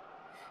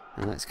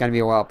 It's going to be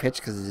a wild pitch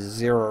because it's a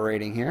 0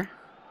 rating here.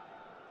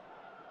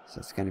 So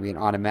it's going to be an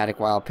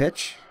automatic wild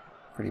pitch,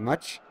 pretty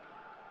much.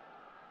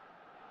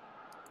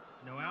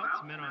 No outs,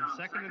 men on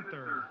second and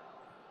third.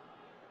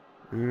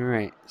 All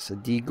right, so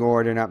D.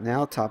 Gordon up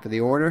now, top of the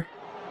order.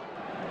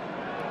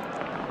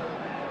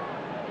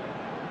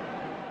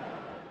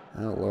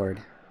 Oh,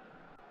 Lord.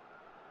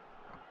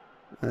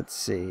 Let's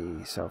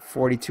see. So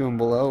 42 and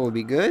below will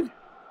be good.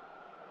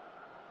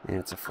 And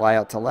it's a fly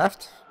out to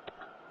left.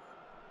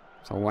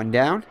 So 1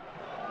 down.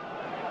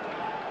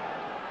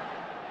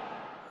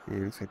 And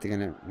it looks like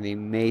they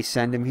may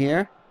send him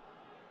here.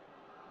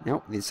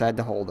 Nope, they decide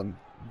to hold him.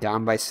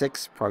 Down by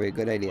 6, probably a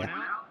good idea. 1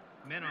 out,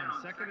 men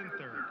on second and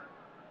third.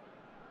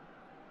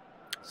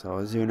 So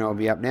Ozuna will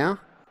be up now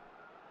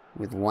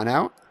with 1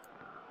 out.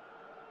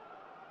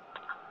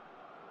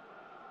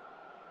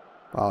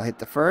 Ball hit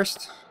the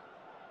first.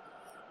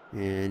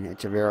 And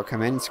Echeverria will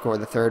come in and score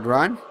the 3rd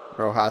run.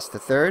 Rojas the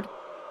 3rd.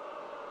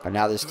 But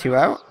now there's 2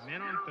 out.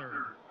 Men on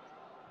third.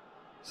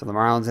 So the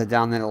Marlins are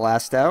down to the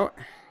last out.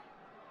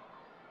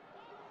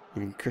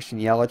 And Christian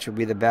Yelich will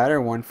be the batter.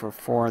 1 for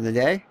 4 on the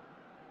day.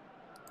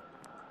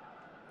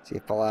 See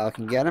if Belisle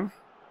can get him.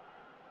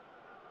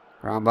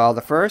 Ground ball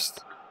to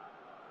first.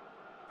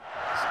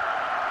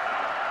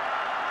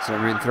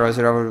 Zimmerman throws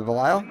it over to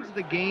Belisle. Wins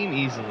the game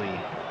easily.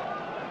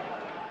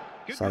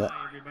 Good So play,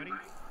 everybody.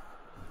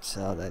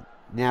 So the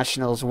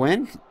Nationals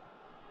win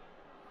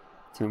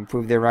to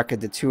improve their record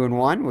to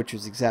 2-1, which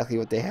was exactly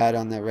what they had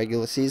on the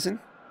regular season.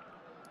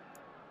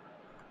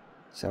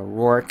 So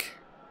Rourke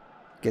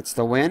gets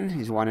the win.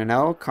 He's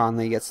 1-0.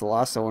 Conley gets the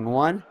loss,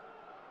 0-1.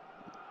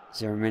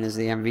 Zimmerman is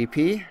the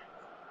MVP.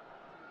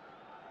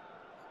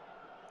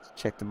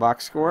 Check the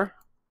box score.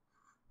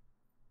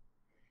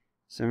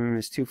 Zimmerman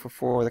is 2 for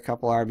 4 with a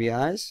couple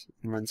RBIs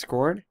and runs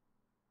scored.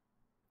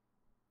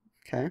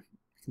 Okay, you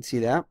can see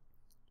that.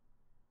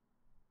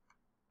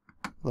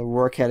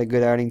 Rourke had a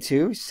good outing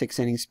too. 6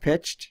 innings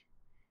pitched,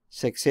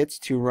 6 hits,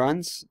 2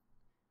 runs,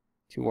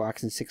 2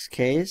 walks and 6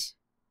 Ks.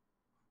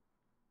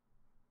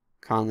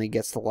 Conley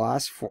gets the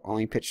loss.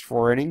 Only pitched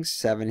 4 innings,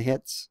 7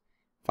 hits,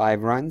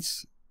 5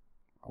 runs,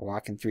 a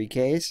walk and 3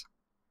 Ks.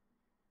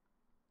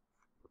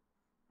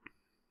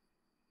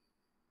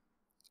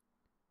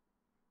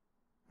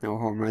 No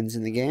home runs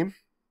in the game.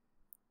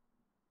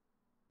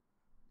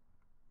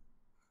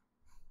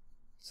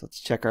 So let's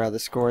check our other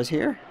scores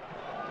here.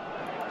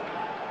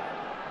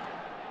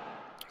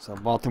 So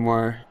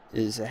Baltimore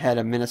is ahead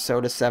of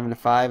Minnesota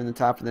 7-5 in the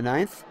top of the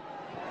 9th.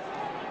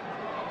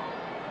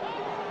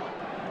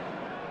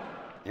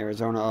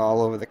 Arizona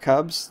all over the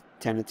Cubs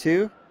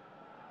 10-2.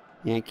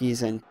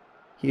 Yankees and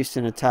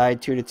Houston are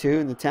tied 2-2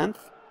 in the 10th.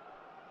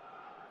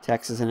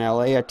 Texas and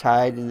LA are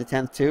tied in the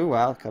 10th too.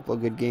 Wow, a couple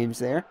of good games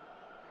there.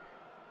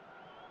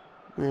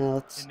 Well,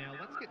 And now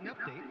let's get an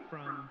update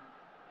from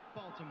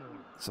Baltimore.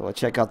 So let's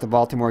check out the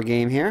Baltimore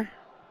game here.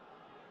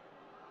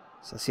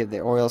 So let's see if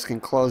the Orioles can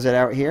close it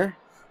out here.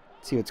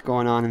 See what's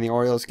going on in the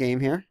Orioles game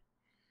here.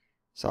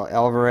 So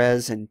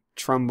Alvarez and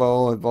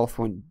Trumbo both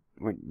went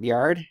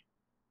yard.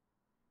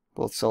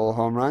 Both solo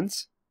home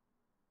runs.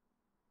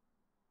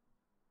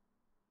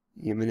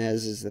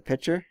 Jimenez is the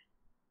pitcher.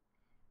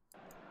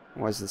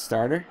 Was the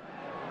starter.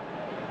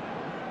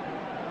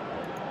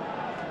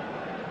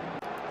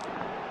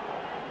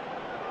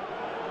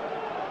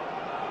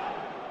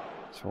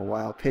 So a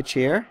wild pitch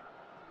here.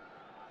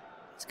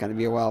 It's going to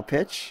be a wild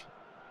pitch.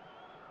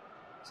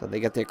 So they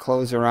got their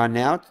closer on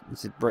now.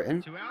 This is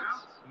Britton. 2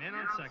 outs, man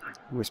on second.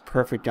 Who was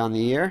perfect on the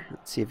year.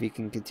 Let's see if he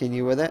can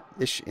continue with it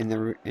in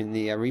the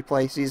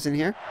replay season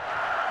here.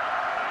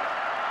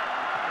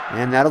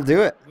 And that'll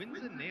do it. Wins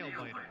a nail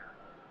biter.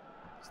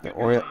 The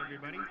Orioles.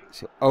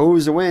 So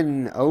O's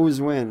win.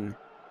 O's win.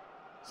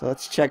 So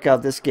let's check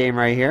out this game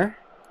right here.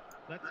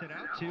 Let's head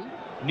out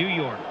to New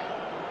York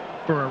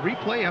for a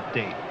replay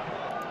update.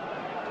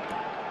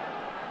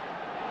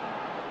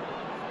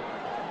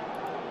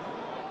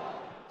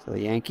 So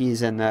the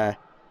Yankees and the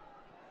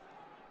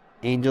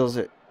Angels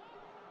are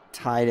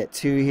tied at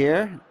 2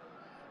 here.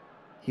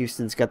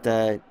 Houston's got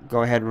the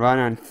go-ahead run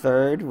on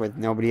third with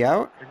nobody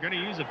out. They're going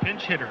to use a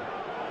pinch hitter.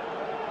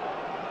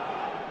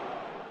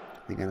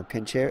 They're going to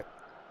pinch hit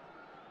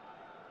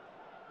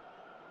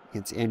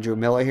against Andrew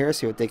Miller here,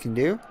 see what they can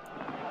do.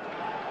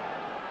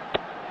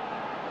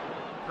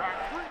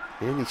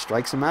 And he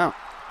strikes him out.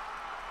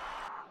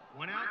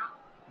 1 out,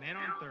 man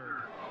on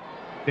third.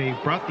 They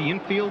brought the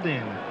infield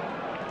in.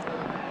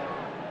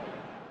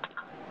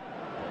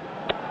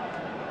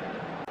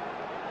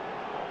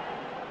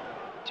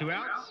 Two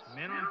outs,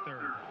 man on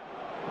third.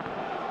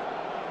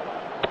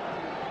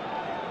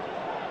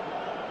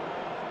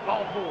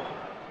 Ball 4.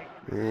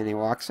 And he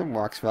walks him,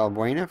 walks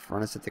Valbuena.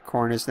 Runners at the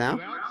corners now.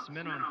 2 outs,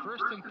 men on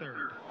first and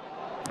third.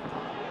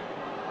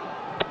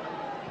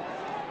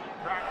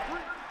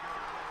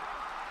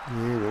 I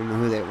don't know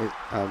who that was.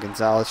 Oh,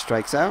 Gonzalez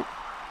strikes out.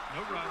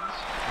 No runs,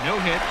 no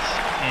hits,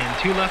 and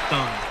 2 left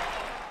on.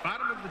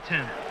 Bottom of the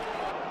 10th.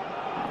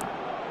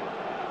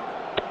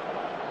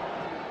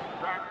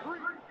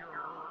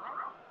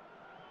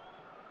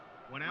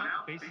 One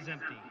out, base is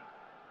empty.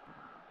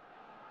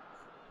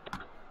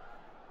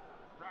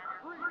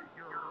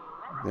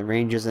 The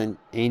Rangers and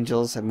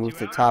Angels have moved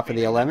to the top of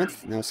the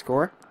 11th. No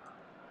score.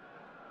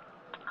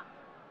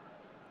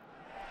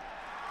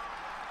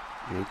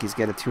 Yankees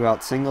get a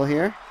 2-out single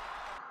here.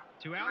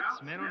 2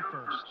 outs, men on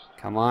first.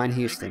 Come on,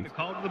 Houston. The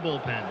call to the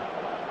bullpen.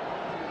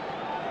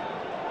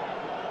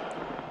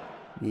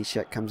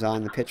 Nishek comes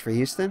on the pitch for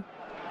Houston.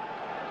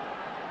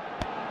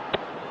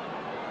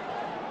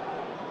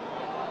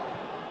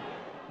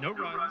 No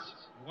runs,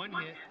 1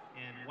 hit,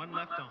 and 1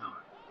 left on.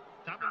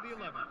 Top of the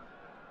 11th.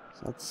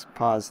 So let's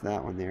pause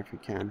that one there if we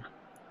can.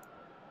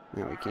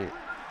 No, we can't.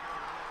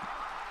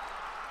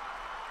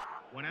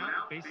 1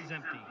 out, base is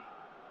empty.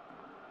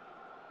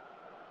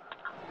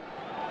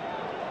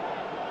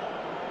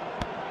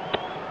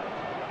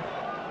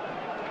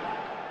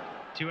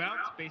 Two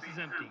outs, base is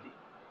empty.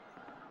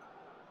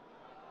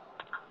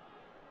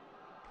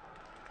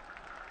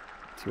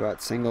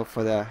 2-out single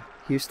for the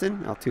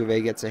Houston.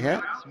 Altuve gets a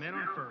hit. Outs, men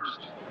on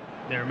first.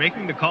 They're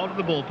making the call to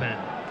the bullpen.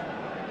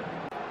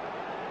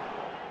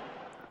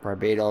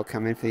 Barbado will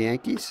come in for the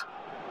Yankees.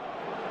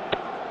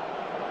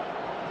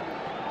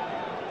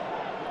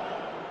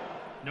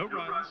 No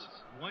runs,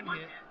 1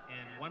 hit,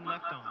 and 1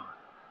 left on.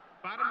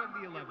 Bottom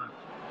of the 11th.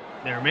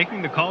 They're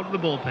making the call to the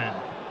bullpen.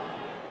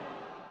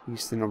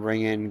 Houston will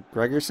bring in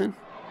Gregerson.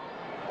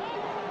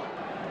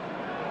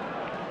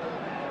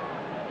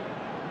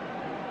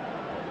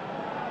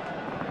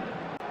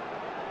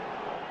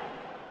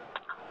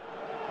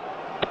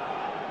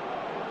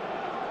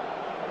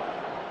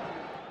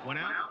 One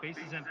out, base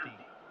is empty.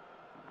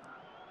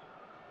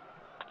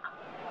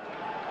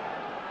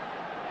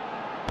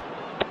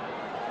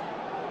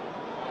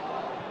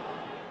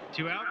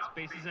 Two outs,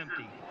 base is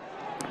empty.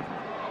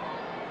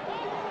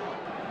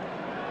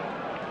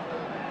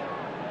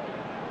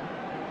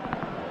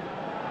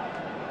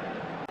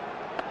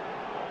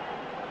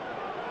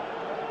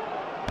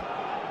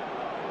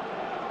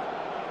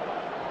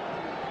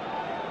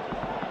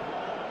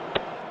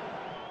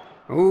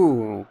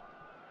 Ooh.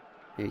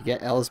 You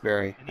get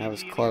Ellsbury. That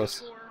was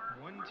close.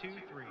 1, 2,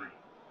 3.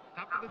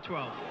 Top of the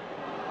 12th.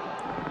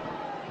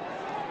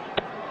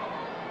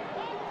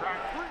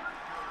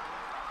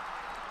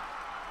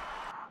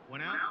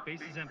 One out,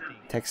 base is empty.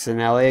 Texas and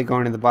LA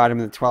going to the bottom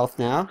of the 12th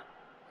now.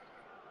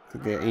 I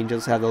think the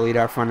Angels have the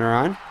leadoff runner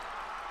on.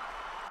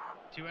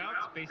 2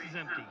 outs, base is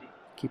empty.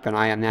 Keep an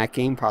eye on that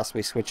game.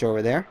 Possibly switch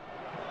over there.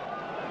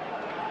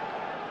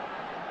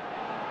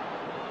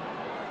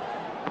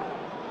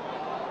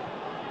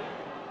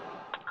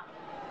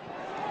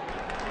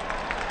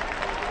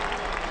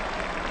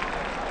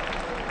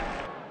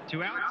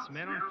 2 outs,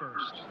 men on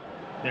first.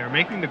 They're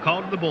making the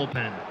call to the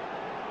bullpen.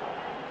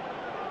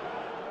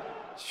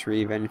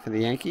 Shreve in for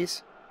the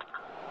Yankees.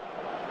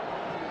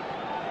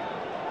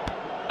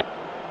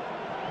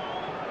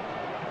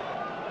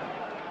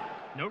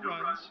 No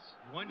runs,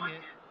 1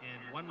 hit,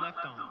 and 1 left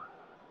on.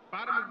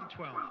 Bottom of the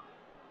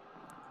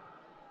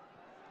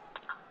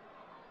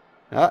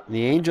 12th.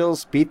 The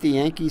Angels beat the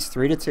Yankees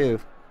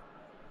 3-2.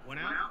 1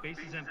 out,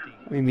 bases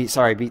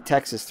empty. Beat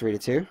Texas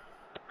 3-2.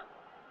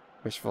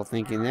 Wishful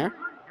thinking there.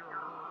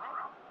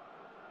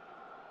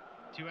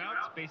 2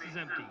 outs, bases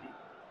empty.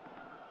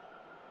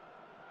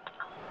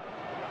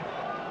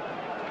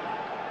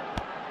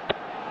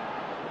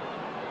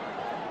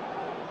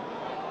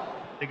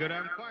 They go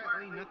down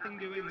quietly, nothing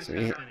doing this So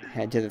we half inning.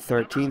 head to the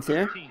 13th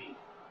here.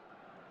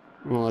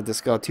 We won't let this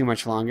go too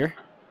much longer.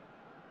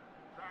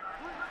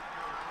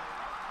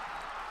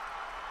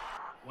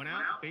 1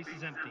 out,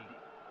 bases empty.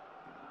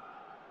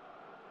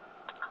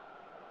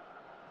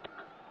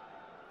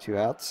 2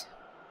 outs.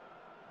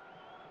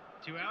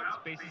 2 outs,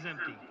 bases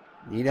empty.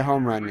 Need a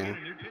home run Bring now. in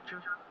a new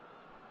pitcher.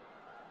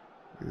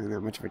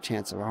 Not much of a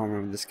chance of a home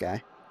run with this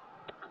guy.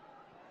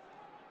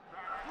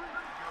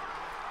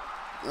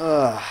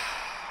 Ugh.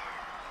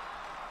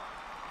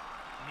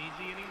 An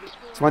easy inning to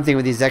score. It's one thing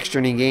with these extra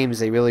inning games,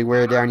 they really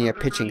wear down your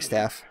pitching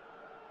staff.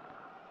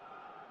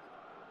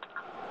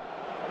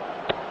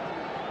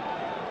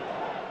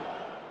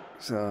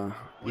 So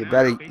you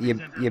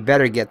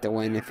better get the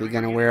win if you're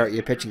gonna wear out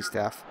your pitching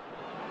staff.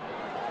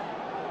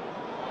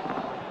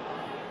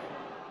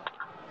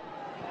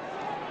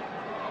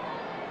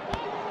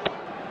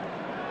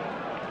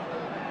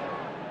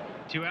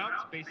 Two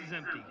outs, bases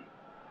empty.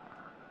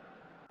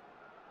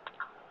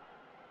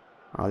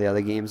 All the other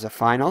games are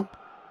final.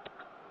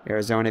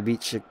 Arizona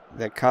beat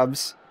the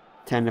Cubs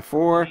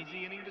 10-4.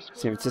 Easy inning to score.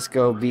 San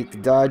Francisco beat the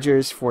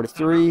Dodgers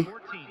 4-3.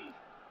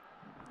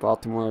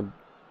 Baltimore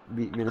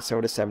beat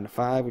Minnesota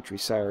 7-5, which we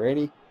saw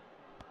already.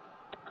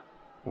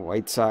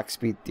 White Sox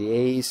beat the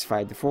A's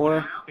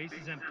 5-4.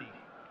 Bases empty.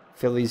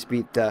 Phillies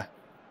beat the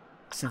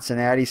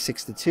Cincinnati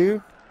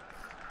 6-2.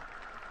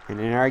 And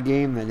in our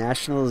game, the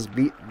Nationals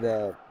beat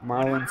the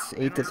Marlins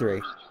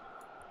 8-3.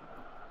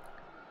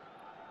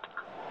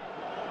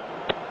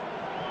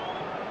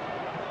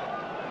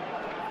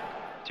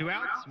 Two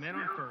outs, men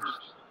on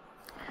first.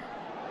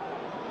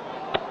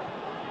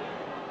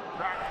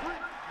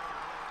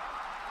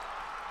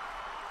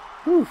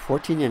 Whew,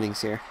 14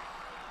 innings here.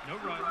 No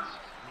runs,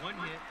 1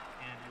 hit,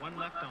 and 1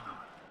 left on.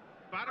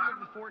 Bottom of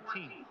the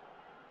 14th.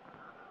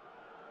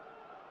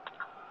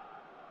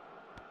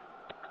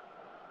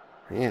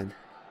 Man.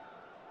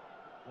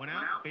 1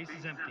 out,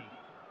 bases empty.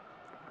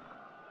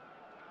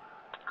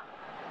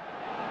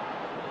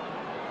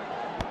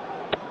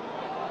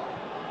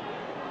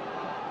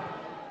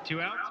 Two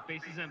outs,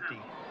 bases empty.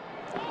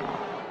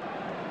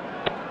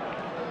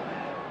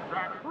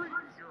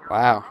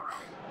 Wow.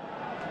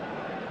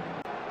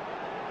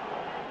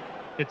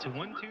 It's a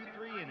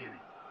 1-2-3 inning.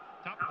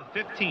 Top of the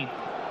 15th.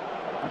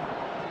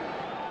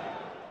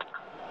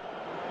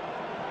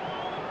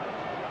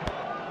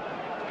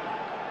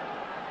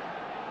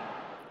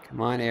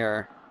 Come on,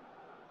 error.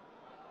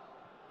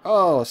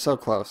 Oh, so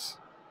close.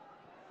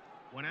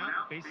 1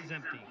 out, bases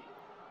empty.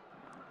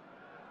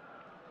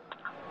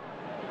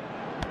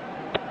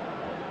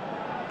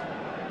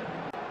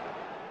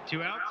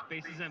 Two outs,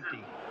 bases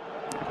empty.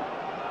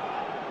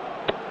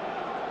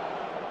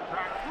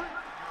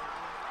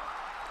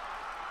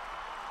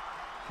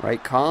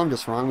 Right column,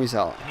 just wrong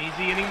result. An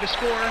easy inning to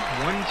score.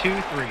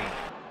 1-2-3.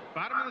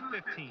 Bottom of the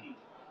 15th.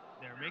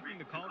 They're making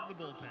the call to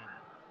the bullpen.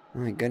 Oh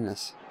my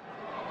goodness.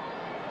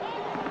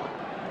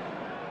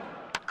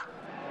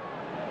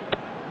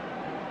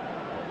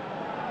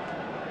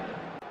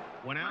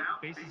 One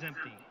out, bases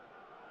empty.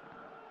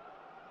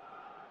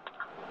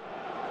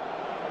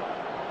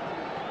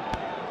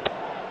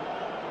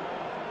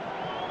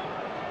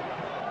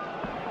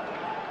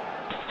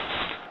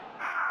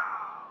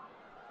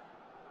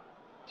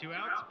 Two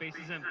outs,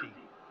 bases empty.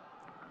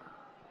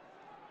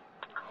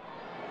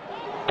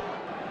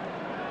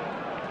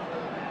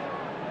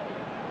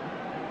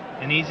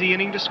 An easy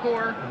inning to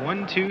score.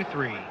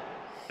 1-2-3.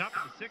 Top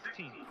of the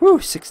 16th. Whew,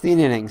 16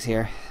 innings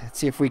here. Let's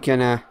see if we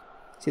can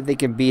see if they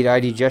can beat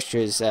ID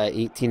Gesture's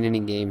 18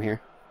 inning game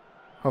here.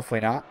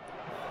 Hopefully not.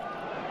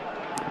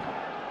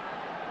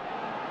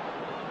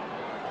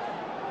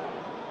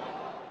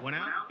 One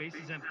out,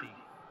 bases empty.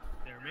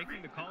 They're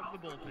making the call to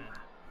the bullpen.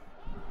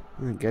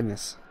 Oh my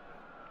goodness.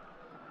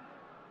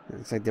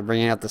 Looks like they're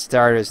bringing out the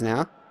starters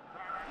now.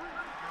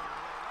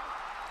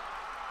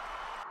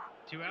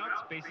 Two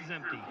outs, bases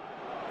empty.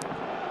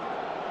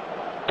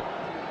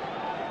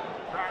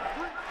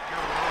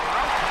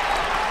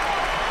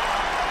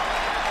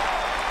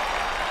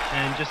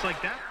 And just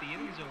like that, the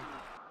inning's over.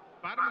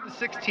 Bottom of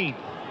the 16th.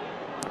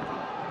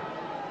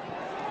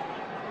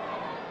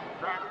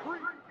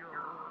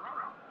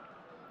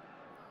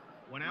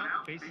 One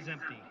out, bases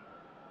empty.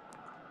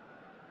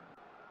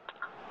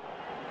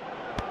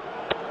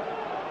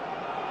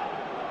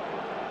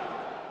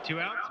 Two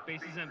outs,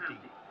 bases empty.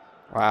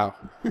 Wow.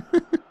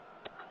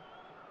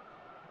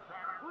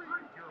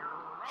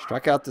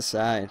 Struck out the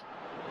side.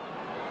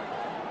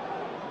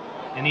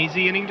 An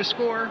easy inning to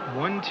score.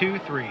 1, 2,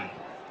 3.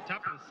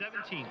 Top of the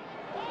 17th.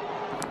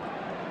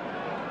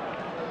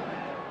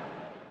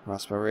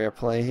 Rosper rare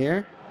play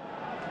here.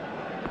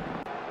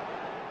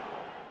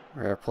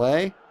 Rare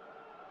play.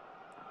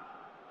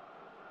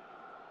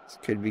 This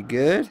could be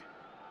good.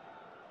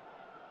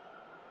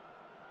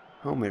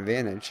 Home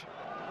advantage.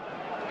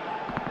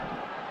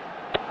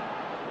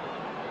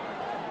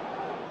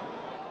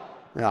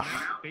 Ugh.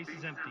 Base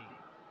is empty.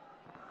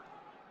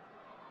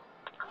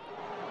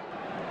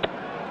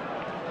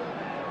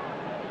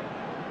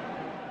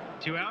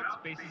 Two outs,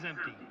 base is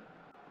empty.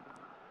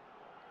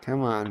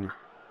 Come on.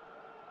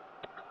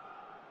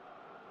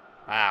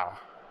 Wow.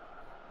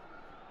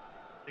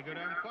 They go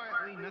down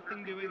quietly,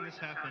 nothing doing this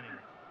half inning.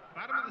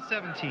 Bottom of the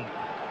 17th.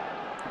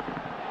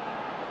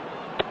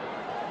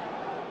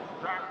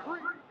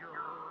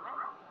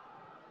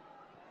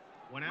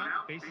 One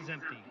out, base is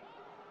empty.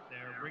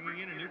 They're bringing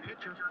in a new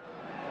pitcher.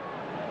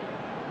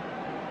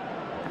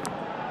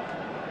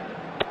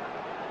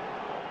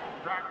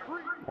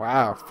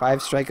 Wow, 5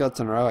 strikeouts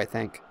in a row, I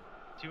think,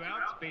 Two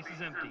outs, base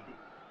is empty.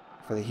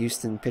 for the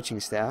Houston pitching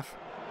staff.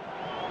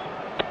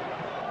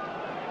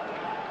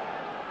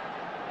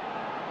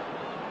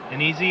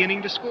 An easy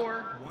inning to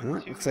score.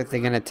 Well, looks like they're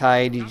going to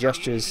tie Eddie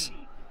Juster's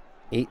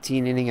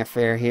 18-inning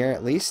affair here,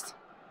 at least.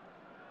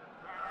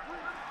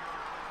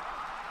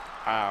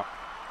 Wow.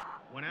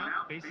 One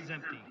out, base is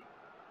empty.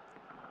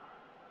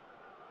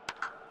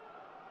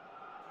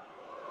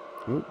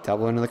 Ooh,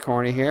 double into the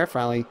corner here.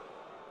 Finally,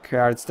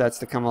 crowd starts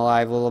to come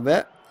alive a little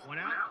bit. One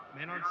out,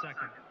 man on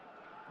second.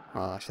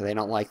 Oh, so they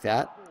don't like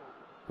that.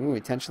 Ooh,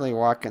 intentionally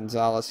walk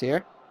Gonzalez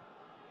here.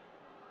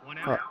 One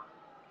out,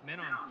 men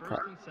on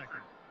first and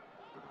second.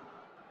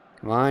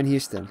 Come on,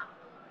 Houston.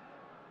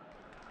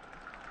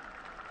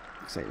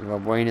 Looks like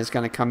Buena's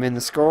going to come in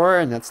the score,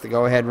 and that's the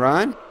go-ahead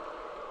run.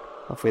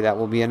 Hopefully that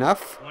will be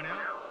enough. One out,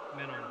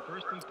 men on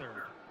first and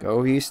third.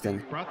 Go,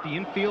 Houston. Brought the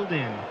infield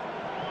in.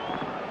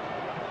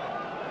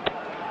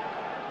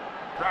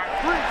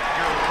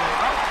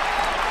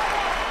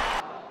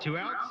 Two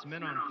outs,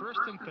 men on first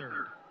and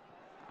third.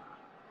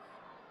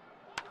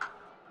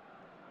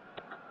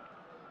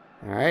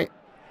 All right.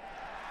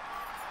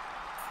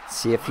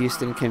 See if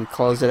Houston can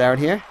close it out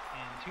here. And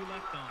two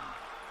left on.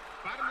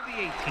 Bottom of the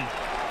 18th.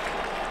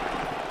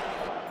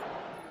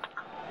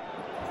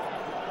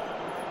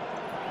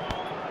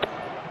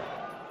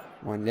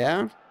 One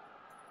down.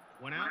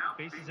 One out,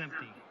 base is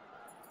empty.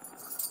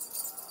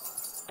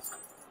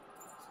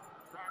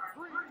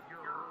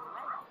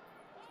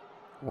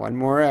 One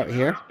more out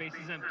here. Base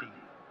is empty.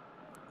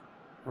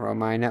 Roll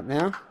mine up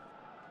now.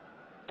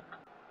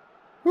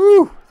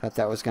 Woo! Thought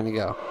that was going to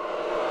go.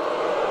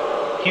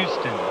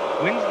 Houston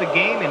wins the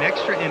game in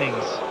extra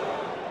innings.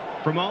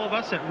 From all of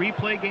us at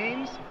Replay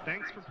Games,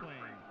 thanks for playing.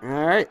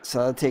 All right, so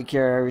I'll take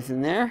care of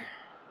everything there.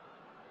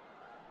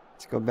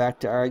 Let's go back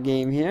to our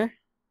game here.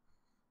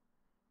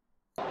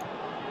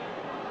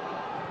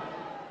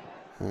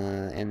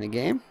 End the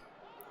game.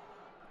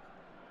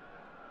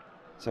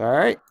 So, all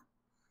right.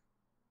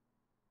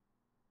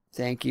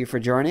 Thank you for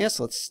joining us.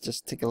 Let's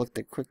just take a look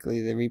at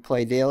quickly the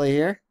Replay Daily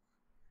here.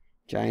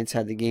 Giants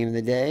had the game of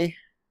the day.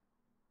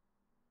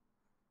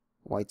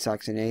 White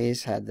Sox and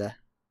A's had the...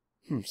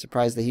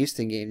 surprised the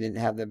Houston game didn't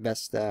have the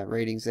best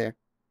ratings there.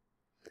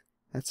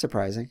 That's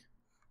surprising.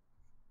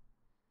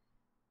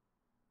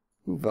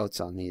 Who votes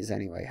on these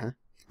anyway, huh?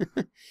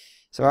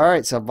 So, all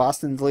right. So,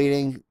 Boston's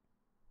leading.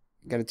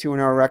 Got a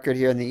 2-0 record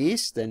here in the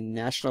East. And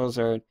Nationals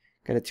got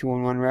a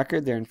 2-1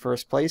 record. They're in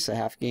first place, a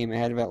half game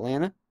ahead of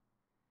Atlanta.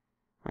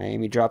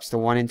 Miami drops to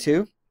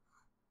 1-2.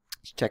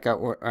 Let's check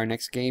out our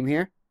next game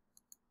here.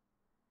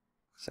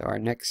 So, our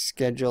next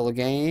scheduled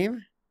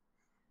game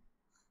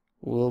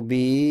will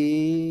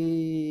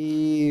be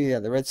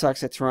the Red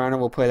Sox at Toronto.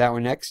 We'll play that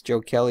one next. Joe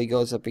Kelly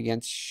goes up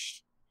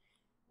against...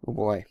 Oh,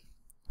 boy.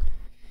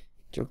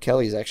 Joe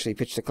Kelly's actually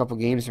pitched a couple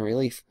games in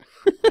relief.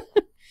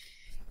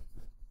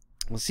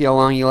 We'll see how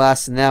long he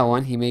lasts in that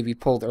one. He may be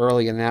pulled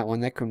early in that one.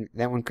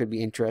 That one could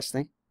be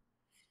interesting.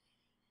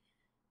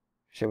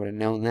 Should have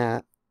known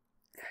that.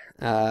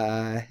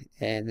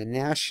 And the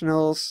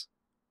Nationals...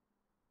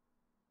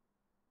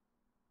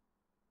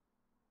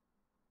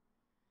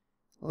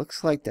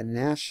 Looks like the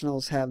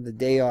Nationals have the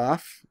day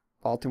off.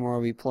 Baltimore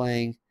will be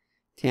playing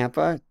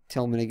Tampa.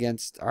 Tillman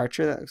against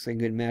Archer. That looks like a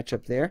good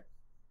matchup there.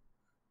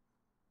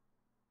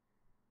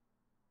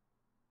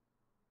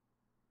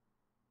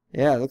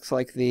 Yeah, it looks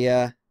like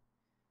the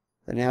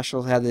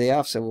Nationals have the day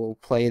off, so we'll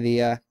play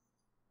the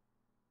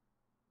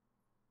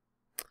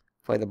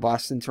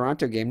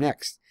Boston-Toronto game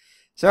next.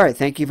 So, all right,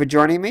 thank you for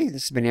joining me.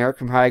 This has been Eric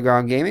from High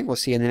Ground Gaming. We'll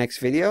see you in the next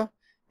video.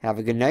 Have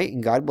a good night,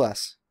 and God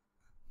bless.